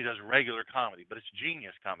 and he does regular comedy, but it's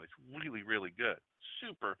genius comedy. It's really, really good.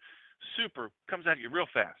 Super, comes at you real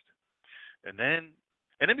fast. And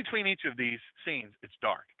in between each of these scenes, it's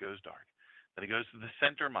dark. It goes dark. Then he goes to the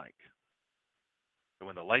center mic. And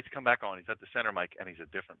when the lights come back on, he's at the center mic, and he's a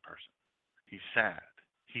different person. He's sad.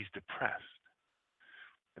 He's depressed.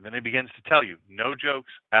 And then he begins to tell you, no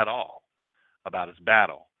jokes at all, about his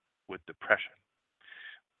battle with depression,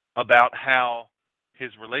 about how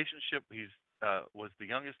his relationship, was the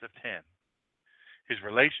youngest of 10. His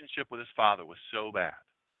relationship with his father was so bad,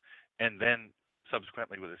 and then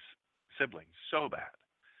subsequently with his siblings, so bad,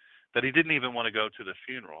 that he didn't even want to go to the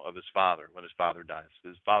funeral of his father when his father died.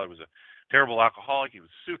 His father was a terrible alcoholic. He was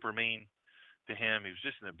super mean to him. He was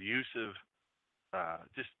just an abusive,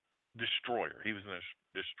 just destroyer. He was a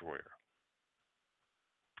destroyer.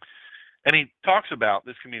 And he talks about,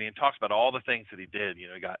 this comedian talks about all the things that he did. You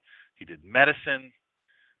know, he did medicine,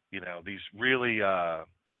 you know, these really I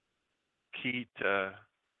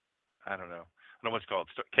don't know what it's called,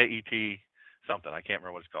 KET something. I can't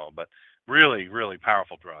remember what it's called, but really, really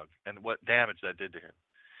powerful drug, and what damage that did to him.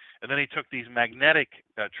 And then he took these magnetic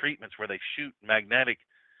treatments where they shoot magnetic,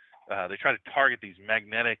 they try to target these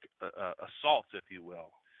magnetic assaults, if you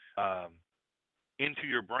will, into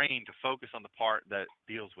your brain to focus on the part that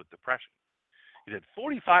deals with depression. He did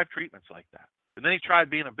 45 treatments like that. And then he tried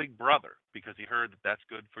being a big brother because he heard that that's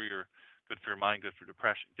good for your mind, good for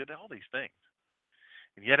depression. He did all these things.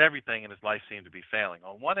 And yet everything in his life seemed to be failing.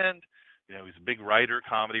 On one end, you know, he's a big writer,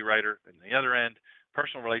 comedy writer. And on the other end,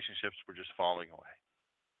 personal relationships were just falling away.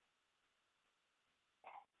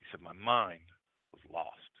 He said, my mind was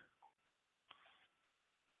lost.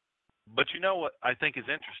 But you know what I think is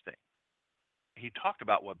interesting? He talked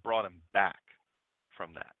about what brought him back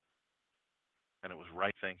from that, and it was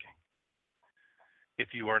right thinking. If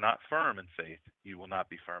you are not firm in faith, you will not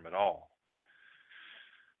be firm at all.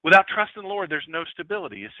 Without trust in the Lord, there's no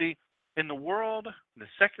stability. You see, in the world, the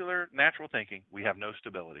secular, natural thinking, we have no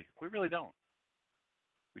stability. We really don't.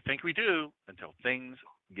 We think we do until things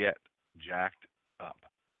get jacked up.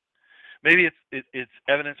 Maybe it's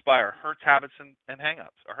evidenced by our hurts, habits, and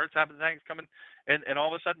hang-ups. Our hurts, habits, and hang-ups come in, and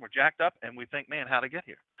all of a sudden we're jacked up, and we think, man, how'd I get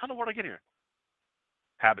here? How in the world did I get here?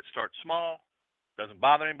 Habits start small, doesn't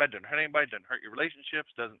bother anybody, doesn't hurt anybody, doesn't hurt your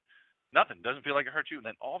relationships, doesn't feel like it hurts you, and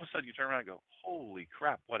then all of a sudden you turn around and go, holy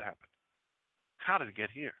crap, what happened? How did it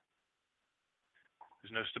get here?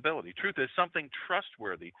 There's no stability. Truth is something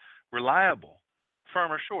trustworthy, reliable,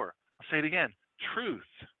 firm, or sure. I'll say it again. Truth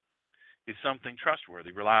is something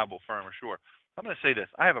trustworthy, reliable, firm, or sure. I'm going to say this.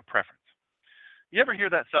 I have a preference. You ever hear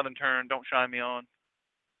that Southern term, don't shine me on?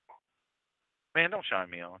 Man, don't shine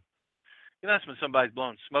me on. You know, that's when somebody's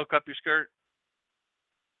blowing smoke up your skirt.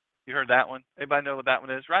 You heard that one? Everybody know what that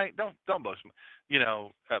one is, right? Don't blow smoke. You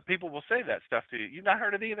know, people will say that stuff to you. You've not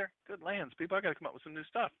heard it either? Good lands, people. I got to come up with some new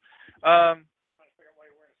stuff.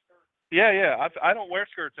 Yeah. I don't wear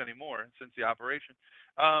skirts anymore since the operation.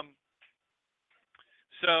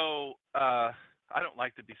 So I don't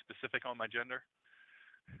like to be specific on my gender.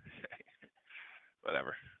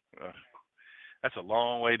 Whatever. That's a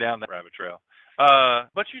long way down that rabbit trail.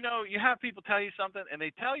 But you know, you have people tell you something, and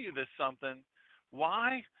they tell you this something.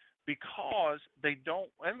 Why? Because they don't.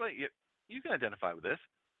 Everybody, you can identify with this.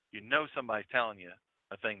 You know somebody's telling you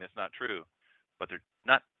a thing that's not true, but they're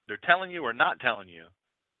not. They're telling you or not telling you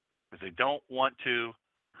because they don't want to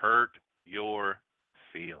hurt your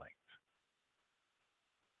feelings.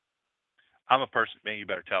 I'm a person, man, you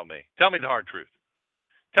better tell me. Tell me the hard truth.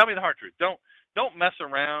 Tell me the hard truth. Don't mess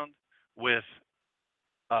around with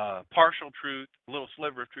partial truth, a little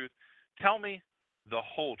sliver of truth. Tell me the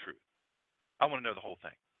whole truth. I want to know the whole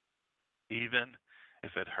thing, even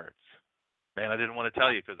if it hurts. Man, I didn't want to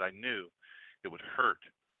tell you because I knew it would hurt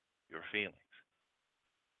your feelings.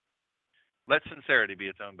 Let sincerity be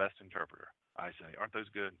its own best interpreter, I say. Aren't those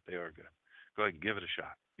good? They are good. Go ahead and give it a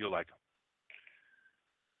shot. You'll like them.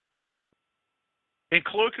 In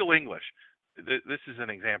colloquial English, this is an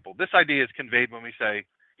example. This idea is conveyed when we say,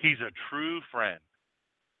 he's a true friend.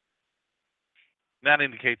 That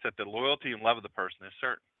indicates that the loyalty and love of the person is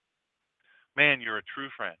certain. Man, you're a true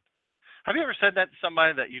friend. Have you ever said that to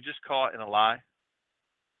somebody that you just caught in a lie?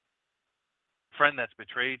 Friend that's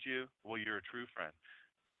betrayed you? Well, you're a true friend.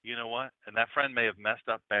 You know what? And that friend may have messed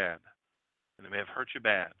up bad, and it may have hurt you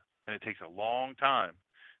bad, and it takes a long time.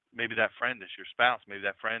 Maybe that friend is your spouse. Maybe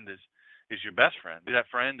that friend is your best friend. Maybe that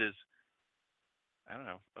friend is, I don't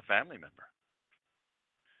know, a family member.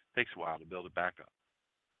 It takes a while to build it back up.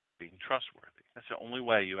 Being trustworthy. That's the only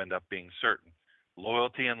way you end up being certain.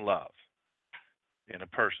 Loyalty and love in a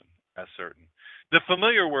person as certain. The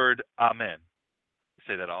familiar word amen. I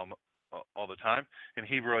say that all the time. In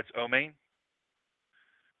Hebrew, it's omein.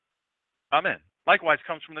 Amen. Likewise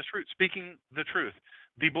comes from this root, speaking the truth.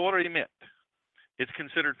 Dibor emet. It's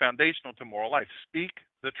considered foundational to moral life. Speak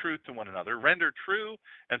the truth to one another. Render true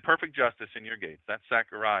and perfect justice in your gates. That's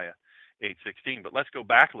Zechariah 8:16. But let's go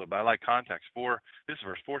back a little bit. I like context. This is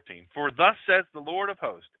verse 14. For thus says the Lord of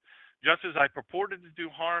hosts, just as I purported to do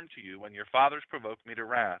harm to you when your fathers provoked me to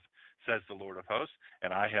wrath, says the Lord of hosts,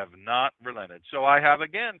 and I have not relented. So I have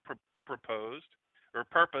again proposed or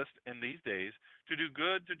purposed in these days to do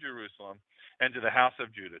good to Jerusalem and to the house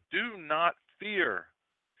of Judah. Do not fear.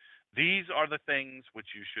 These are the things which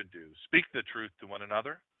you should do. Speak the truth to one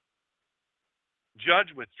another.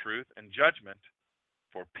 Judge with truth and judgment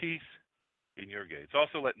for peace in your gates.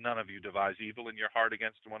 Also let none of you devise evil in your heart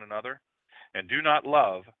against one another. And do not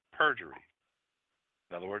love perjury.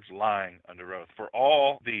 In other words, lying under oath. For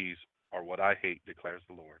all these are what I hate, declares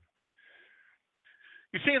the Lord.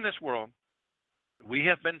 You see, in this world, we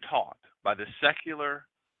have been taught by the secular,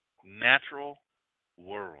 natural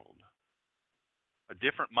world a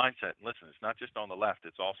different mindset. And listen, it's not just on the left,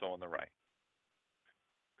 it's also on the right.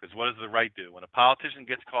 Because what does the right do? When a politician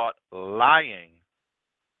gets caught lying,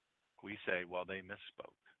 we say, well, they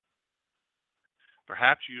misspoke.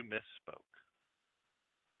 Perhaps you misspoke.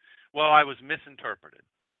 Well, I was misinterpreted.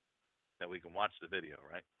 Now we can watch the video,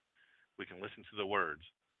 right? We can listen to the words.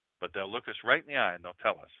 But they'll look us right in the eye and they'll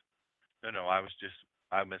tell us, no, I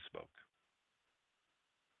misspoke.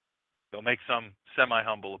 They'll make some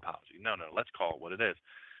semi-humble apology. No, let's call it what it is.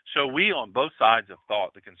 So we, on both sides of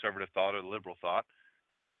thought, the conservative thought or the liberal thought,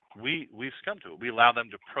 we've succumbed to it. We allow them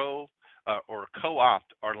to or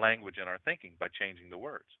co-opt our language and our thinking by changing the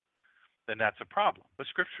words. then that's a problem. But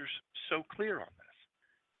Scripture's so clear on this.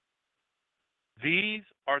 These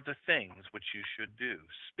are the things which you should do.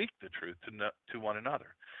 Speak the truth to one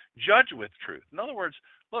another. Judge with truth. In other words,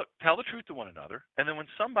 look, tell the truth to one another. And then when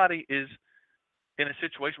somebody is in a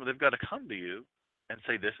situation where they've got to come to you and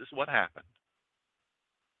say, this is what happened,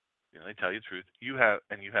 they tell you the truth. You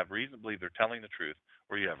have reason to believe they're telling the truth,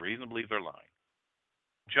 or you have reason to believe they're lying.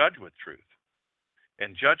 Judge with truth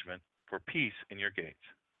and judgment for peace in your gates.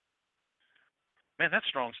 Man, that's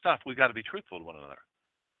strong stuff. We've got to be truthful to one another.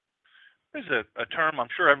 There's a term I'm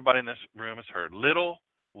sure everybody in this room has heard: little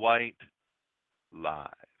white lies.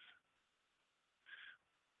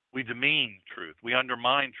 We demean truth. We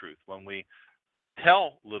undermine truth when we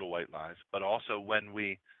tell little white lies, but also when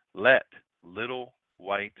we let little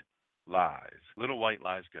white lies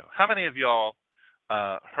go. How many of y'all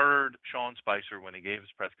heard Sean Spicer when he gave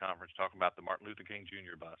his press conference talking about the Martin Luther King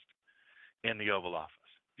Jr. bust in the Oval Office?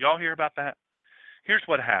 Y'all hear about that? Here's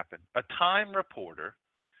what happened. A Time reporter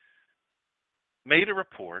made a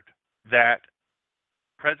report that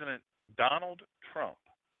President Donald Trump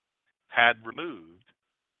had removed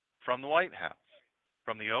from the White House,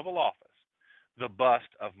 from the Oval Office, the bust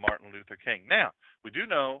of Martin Luther King. Now, we do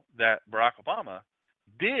know that Barack Obama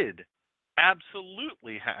did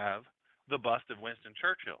absolutely have the bust of Winston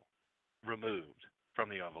Churchill removed from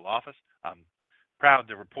the Oval Office. I'm proud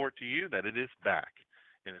to report to you that it is back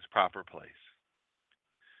in its proper place.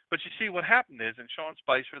 But you see, what happened is, and Sean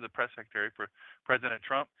Spicer, the press secretary for President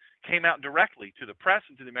Trump, came out directly to the press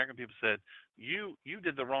and to the American people, said, you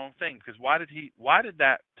did the wrong thing. Because why did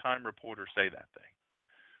that Time reporter say that thing?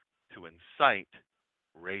 To incite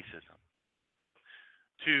racism,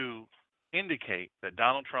 to indicate that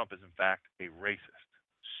Donald Trump is in fact a racist,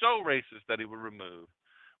 so racist that he would remove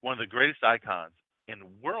one of the greatest icons in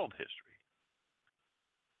world history,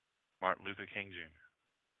 Martin Luther King Jr.,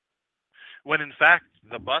 when in fact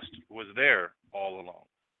the bust was there all along.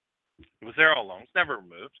 It was there all along. It's never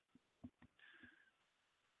removed.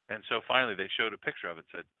 And so finally they showed a picture of it,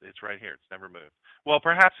 said, it's right here. It's never moved. Well,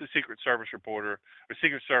 perhaps a Secret Service reporter or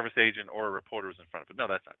Secret Service agent or a reporter was in front of it. No,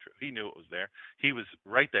 that's not true. He knew it was there. He was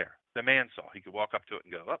right there. The man saw. He could walk up to it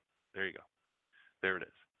and go, oh, there you go. There it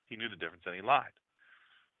is. He knew the difference and he lied.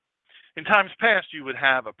 In times past, you would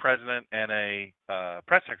have a president and a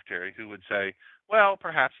press secretary who would say, well,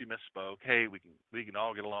 perhaps you misspoke. Hey, we can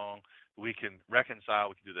all get along. We can reconcile.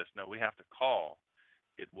 We can do this. No, we have to call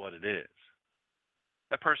it what it is.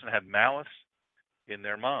 That person had malice in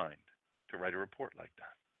their mind to write a report like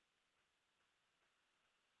that.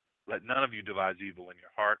 Let none of you devise evil in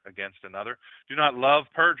your heart against another. Do not love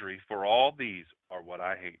perjury, for all these are what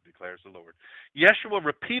I hate, declares the Lord. Yeshua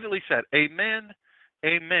repeatedly said, amen,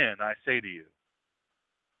 amen, I say to you,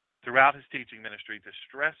 throughout his teaching ministry, to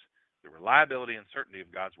stress the reliability and certainty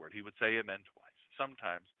of God's word. He would say amen twice,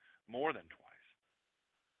 sometimes more than twice.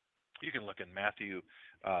 You can look in Matthew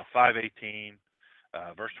 5:18,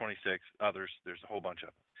 verse 26, others, there's a whole bunch of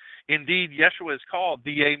them. Indeed, Yeshua is called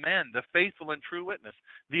the Amen, the faithful and true witness,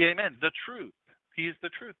 the Amen, the truth. He is the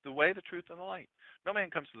truth, the way, the truth, and the light. No man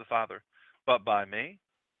comes to the Father but by me.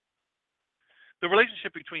 The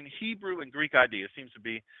relationship between Hebrew and Greek ideas seems to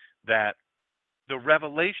be that the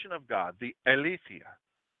revelation of God, the aletheia,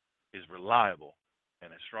 is reliable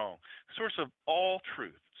and is strong. The source of all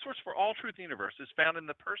truth, source for all truth in the universe is found in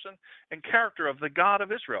the person and character of the God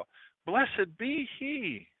of Israel. Blessed be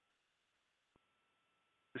he.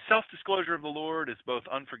 The self-disclosure of the Lord is both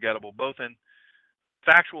unforgettable, both in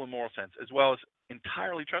factual and moral sense, as well as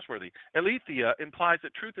entirely trustworthy. Aletheia implies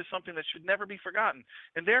that truth is something that should never be forgotten,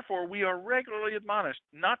 and therefore we are regularly admonished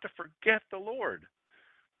not to forget the Lord.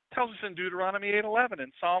 It tells us in Deuteronomy 8:11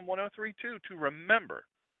 and Psalm 103:2 to remember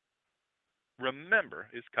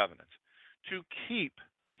his covenants, to keep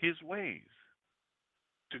his ways,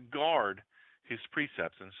 to guard his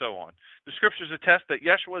precepts, and so on. The scriptures attest that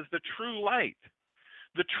Yeshua is the true light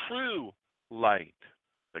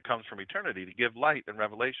that comes from eternity to give light and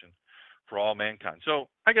revelation for all mankind. So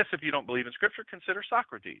I guess if you don't believe in scripture, consider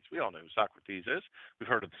Socrates. We all know who Socrates is. We've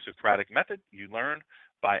heard of the Socratic method. You learn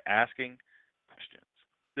by asking questions.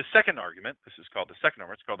 The second argument, this is called the second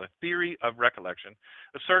argument, it's called the theory of recollection,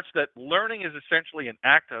 asserts that learning is essentially an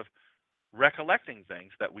act of recollecting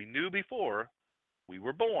things that we knew before we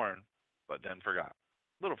were born, but then forgot.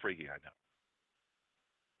 A little freaky, I know.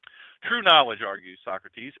 True knowledge, argues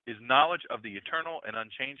Socrates, is knowledge of the eternal and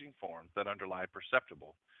unchanging forms that underlie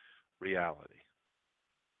perceptible reality.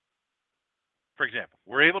 For example,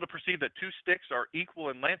 we're able to perceive that two sticks are equal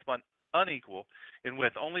in length but unequal in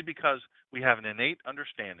width only because we have an innate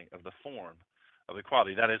understanding of the form of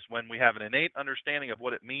equality. That is, when we have an innate understanding of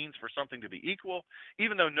what it means for something to be equal,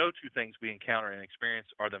 even though no two things we encounter and experience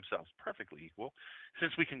are themselves perfectly equal.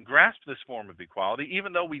 Since we can grasp this form of equality,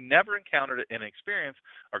 even though we never encountered it in experience,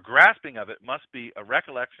 our grasping of it must be a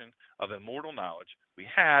recollection of immortal knowledge we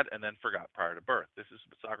had and then forgot prior to birth. This is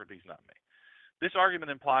Socrates, not me. This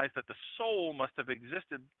argument implies that the soul must have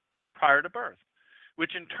existed prior to birth,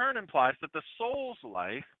 which in turn implies that the soul's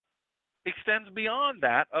life extends beyond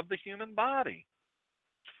that of the human body.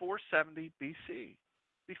 470 BC,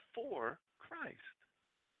 before Christ.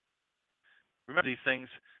 Remember these things,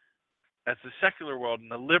 as the secular world and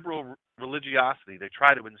the liberal religiosity, they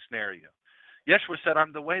try to ensnare you. Yeshua said,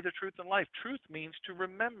 I'm the way, the truth, and life. Truth means to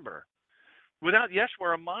remember. Without Yeshua,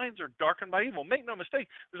 our minds are darkened by evil. Make no mistake,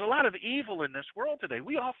 there's a lot of evil in this world today.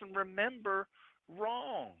 We often remember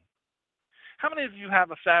wrong. How many of you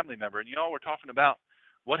have a family member and you all were talking about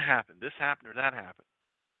what happened, this happened or that happened,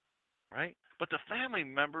 right? But the family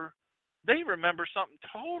member, they remember something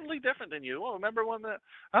totally different than you. Oh, remember when that?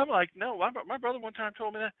 I'm like, no, my brother one time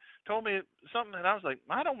told me something, and I was like,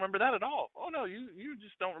 I don't remember that at all. Oh no, you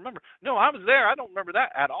just don't remember. No, I was there. I don't remember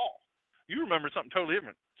that at all. You remember something totally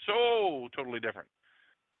different. So totally different,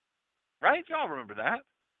 right? Y'all remember that?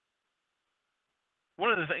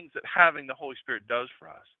 One of the things that having the Holy Spirit does for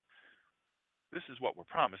us, this is what we're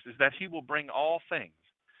promised, is that He will bring all things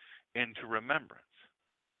into remembrance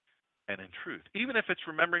and in truth, even if it's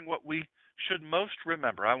remembering what we should most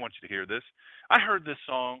remember. I want you to hear this. I heard this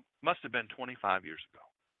song, must have been 25 years ago.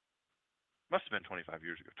 25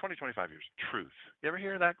 years ago. 25 years. Truth. You ever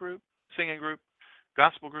hear that group? Singing group?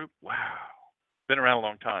 Gospel group? Wow. Been around a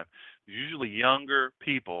long time. Usually younger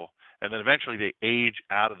people, and then eventually they age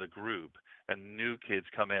out of the group, and new kids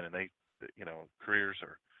come in, and they, careers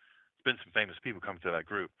are. There's been some famous people coming to that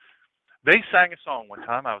group. They sang a song one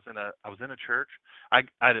time. I was in a church. I'd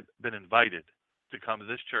been invited to come to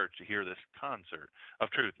this church to hear this concert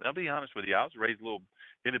of truth. And I'll be honest with you, I was raised a little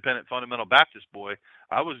independent fundamental Baptist boy.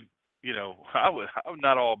 I was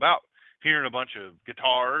not all about hearing a bunch of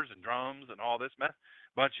guitars and drums and all this mess,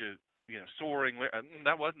 bunch of soaring.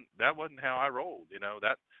 That wasn't how I rolled.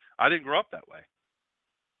 That I didn't grow up that way.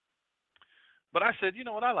 But I said, you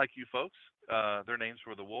know what? I like you folks. Their names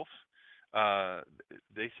were the Wolves.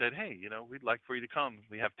 They said, hey, we'd like for you to come.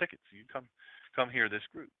 We have tickets. You come hear this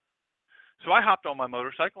group. So I hopped on my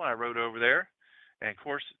motorcycle and I rode over there. And of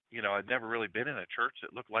course, I'd never really been in a church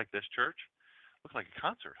that looked like this church. It looked like a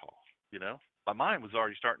concert hall. My mind was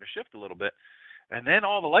already starting to shift a little bit. And then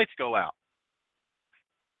all the lights go out.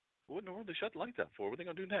 What in the world did they shut the lights out for? What are they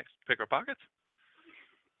going to do next? Pick our pockets?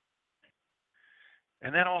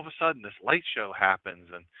 And then all of a sudden, this light show happens,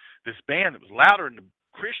 and this band that was louder than the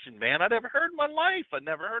Christian band I'd ever heard in my life. I'd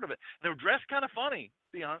never heard of it. They were dressed kind of funny,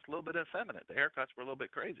 to be honest, a little bit effeminate. The haircuts were a little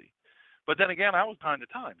bit crazy. But then again, I was behind the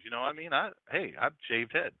times. I'd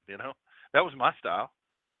shaved head. That was my style.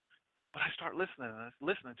 But I start listening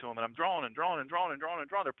to them, and I'm drawing and drawing and drawing and drawing and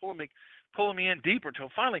drawing. They're pulling me in deeper until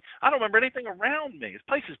finally, I don't remember anything around me. This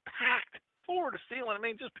place is packed, floor to ceiling.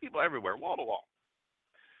 Just people everywhere, wall to wall.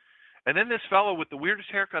 And then this fellow with the weirdest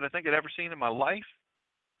haircut I think I'd ever seen in my life.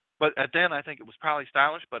 But then I think it was probably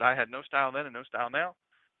stylish, but I had no style then and no style now.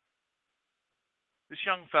 This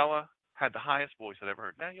young fella had the highest voice I'd ever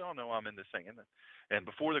heard. Now, you all know I'm into singing. And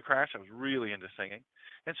before the crash, I was really into singing.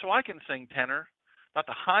 And so I can sing tenor. Not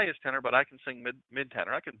the highest tenor, but I can sing mid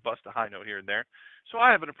tenor. I can bust a high note here and there. So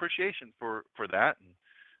I have an appreciation for that and,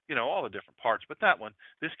 all the different parts. But that one,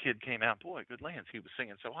 this kid came out, boy, good lands. He was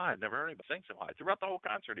singing so high. I'd never heard anybody sing so high. Throughout the whole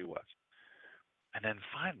concert he was. And then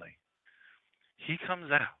finally, he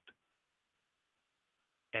comes out.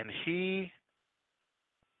 And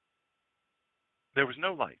there was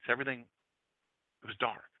no lights. Everything, it was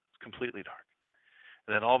dark. It was completely dark.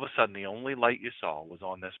 And then all of a sudden, the only light you saw was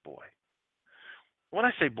on this boy. When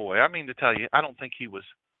I say boy, I mean to tell you, I don't think he was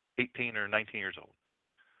 18 or 19 years old.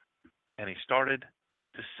 And he started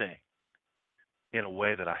to sing in a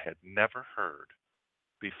way that I had never heard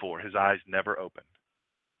before. His eyes never opened.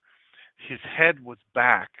 His head was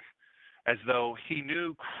back as though he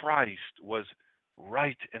knew Christ was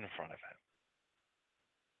right in front of him.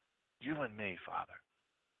 You and me, Father.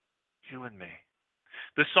 You and me.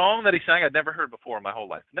 The song that he sang I'd never heard before in my whole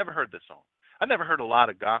life. Never heard this song. I never heard a lot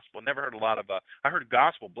of gospel. Never heard a lot of, I heard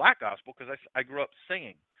gospel, black gospel, because I grew up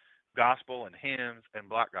singing gospel and hymns and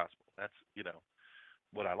black gospel. That's,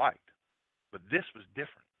 what I liked. But this was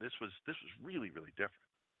different. This was really, really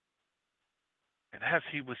different. And as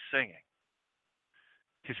he was singing,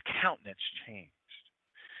 his countenance changed.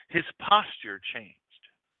 His posture changed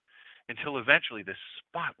until eventually this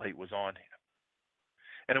spotlight was on him.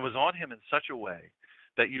 And it was on him in such a way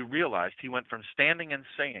that you realized he went from standing and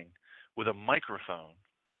singing with a microphone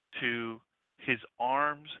to his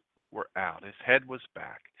arms were out, his head was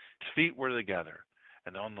back, his feet were together,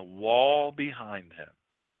 and on the wall behind him,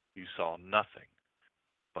 you saw nothing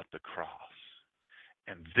but the cross.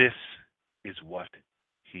 And this is what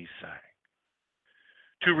he sang.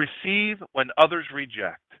 To receive when others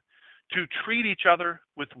reject, to treat each other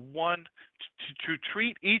with to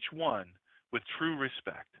treat each one with true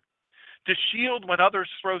respect, to shield when others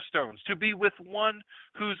throw stones, to be with one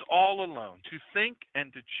who's all alone, to think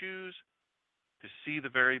and to choose to see the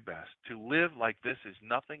very best, to live like this is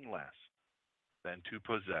nothing less than to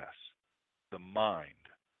possess the mind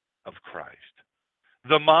of Christ.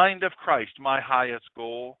 The mind of Christ, my highest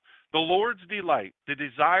goal, the Lord's delight, the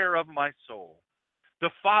desire of my soul. The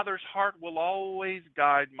Father's heart will always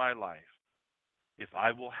guide my life if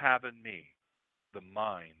I will have in me the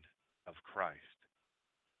mind of Christ.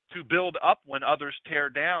 To build up when others tear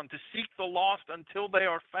down, to seek the lost until they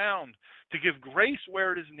are found, to give grace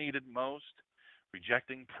where it is needed most,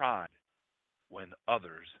 rejecting pride when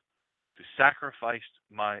others, to sacrifice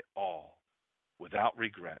my all without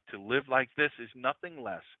regret. To live like this is nothing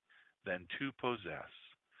less than to possess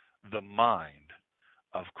the mind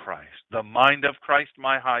of Christ. The mind of Christ,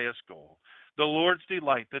 my highest goal. The Lord's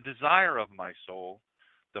delight, the desire of my soul.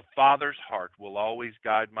 The Father's heart will always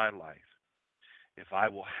guide my life if I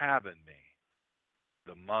will have in me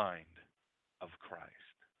the mind of Christ.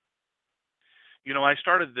 You know, I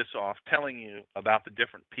started this off telling you about the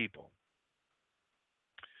different people.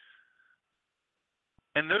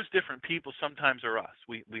 And those different people sometimes are us.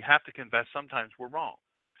 We have to confess sometimes we're wrong.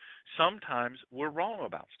 Sometimes we're wrong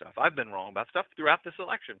about stuff. I've been wrong about stuff throughout this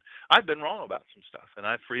election. I've been wrong about some stuff, and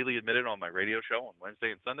I freely admit it on my radio show on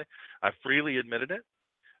Wednesday and Sunday. I freely admitted it,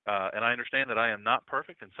 and I understand that I am not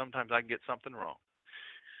perfect, and sometimes I can get something wrong.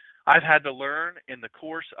 I've had to learn in the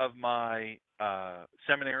course of my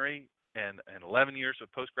seminary and 11 years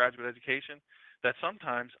of postgraduate education that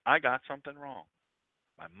sometimes I got something wrong.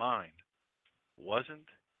 My mind wasn't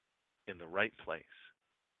in the right place.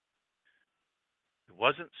 It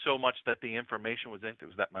wasn't so much that the information was in, it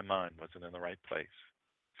was that my mind wasn't in the right place.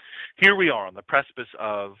 Here we are on the precipice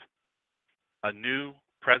of a new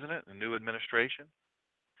president, a new administration,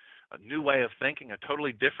 a new way of thinking, a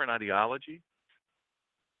totally different ideology.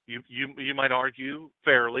 You might argue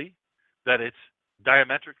fairly that it's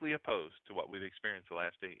diametrically opposed to what we've experienced the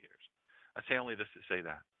last 8 years. I say only this to say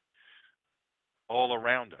that. All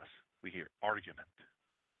around us, we hear argument.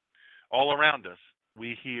 All around us,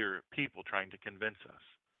 we hear people trying to convince us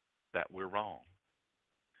that we're wrong.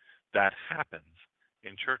 That happens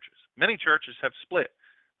in churches. Many churches have split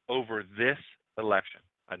over this election.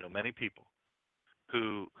 I know many people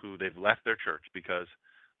who they've left their church because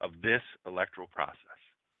of this electoral process.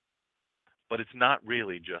 But it's not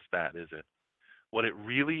really just that, is it? What it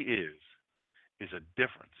really is a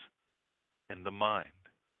difference in the mind.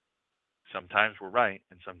 Sometimes we're right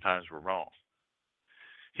and sometimes we're wrong.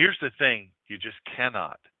 Here's the thing you just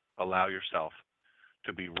cannot allow yourself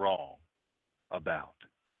to be wrong about.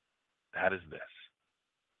 That is this.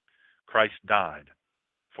 Christ died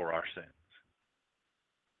for our sins.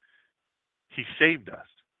 He saved us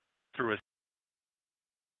through a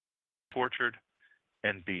tortured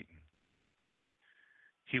and beaten.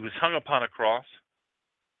 He was hung upon a cross.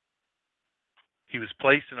 He was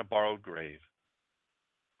placed in a borrowed grave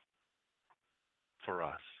for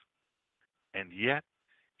us. And yet,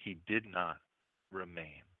 he did not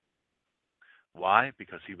remain. Why?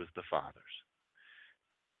 Because he was the Father's.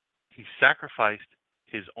 He sacrificed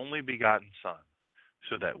his only begotten Son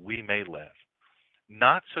so that we may live.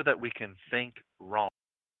 Not so that we can think wrong,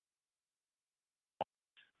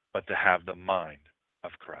 but to have the mind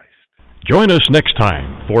of Christ. Join us next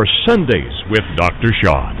time for Sundays with Dr.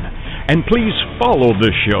 Sean. And please follow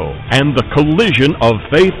this show and the Collision of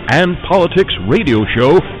Faith and Politics radio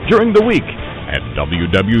show during the week at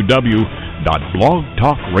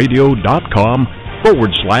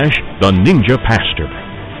www.blogtalkradio.com/The Ninja Pastor.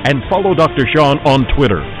 And follow Dr. Sean on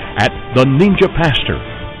Twitter at The Ninja Pastor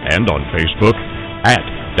and on Facebook at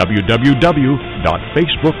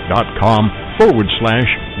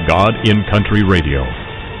www.facebook.com/God in Country Radio.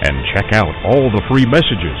 And check out all the free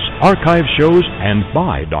messages, archive shows, and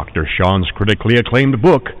buy Dr. Sean's critically acclaimed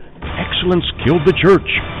book, Excellence Killed the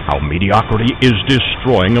Church, How Mediocrity is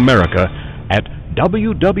Destroying America, at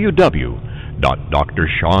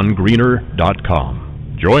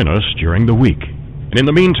www.drseangreener.com. Join us during the week. And in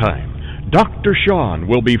the meantime, Dr. Sean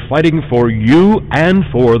will be fighting for you and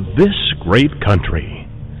for this great country.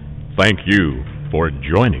 Thank you for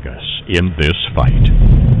joining us in this fight.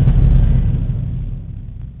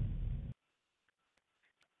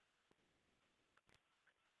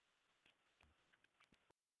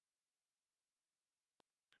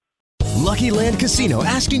 Lucky Land Casino,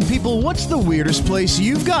 asking people, what's the weirdest place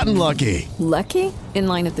you've gotten lucky? Lucky? In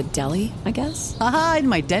line at the deli, I guess? Aha, in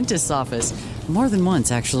my dentist's office. More than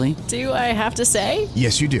once, actually. Do I have to say?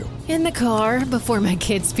 Yes, you do. In the car before my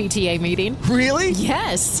kids' PTA meeting. Really?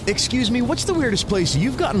 Yes. Excuse me, what's the weirdest place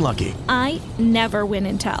you've gotten lucky? I never win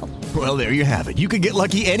and tell. Well, there you have it. You can get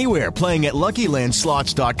lucky anywhere, playing at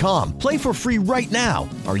LuckyLandSlots.com. Play for free right now.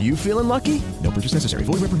 Are you feeling lucky? No purchase necessary.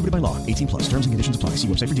 Void where prohibited by law. 18+. Terms and conditions apply. See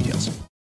website for details.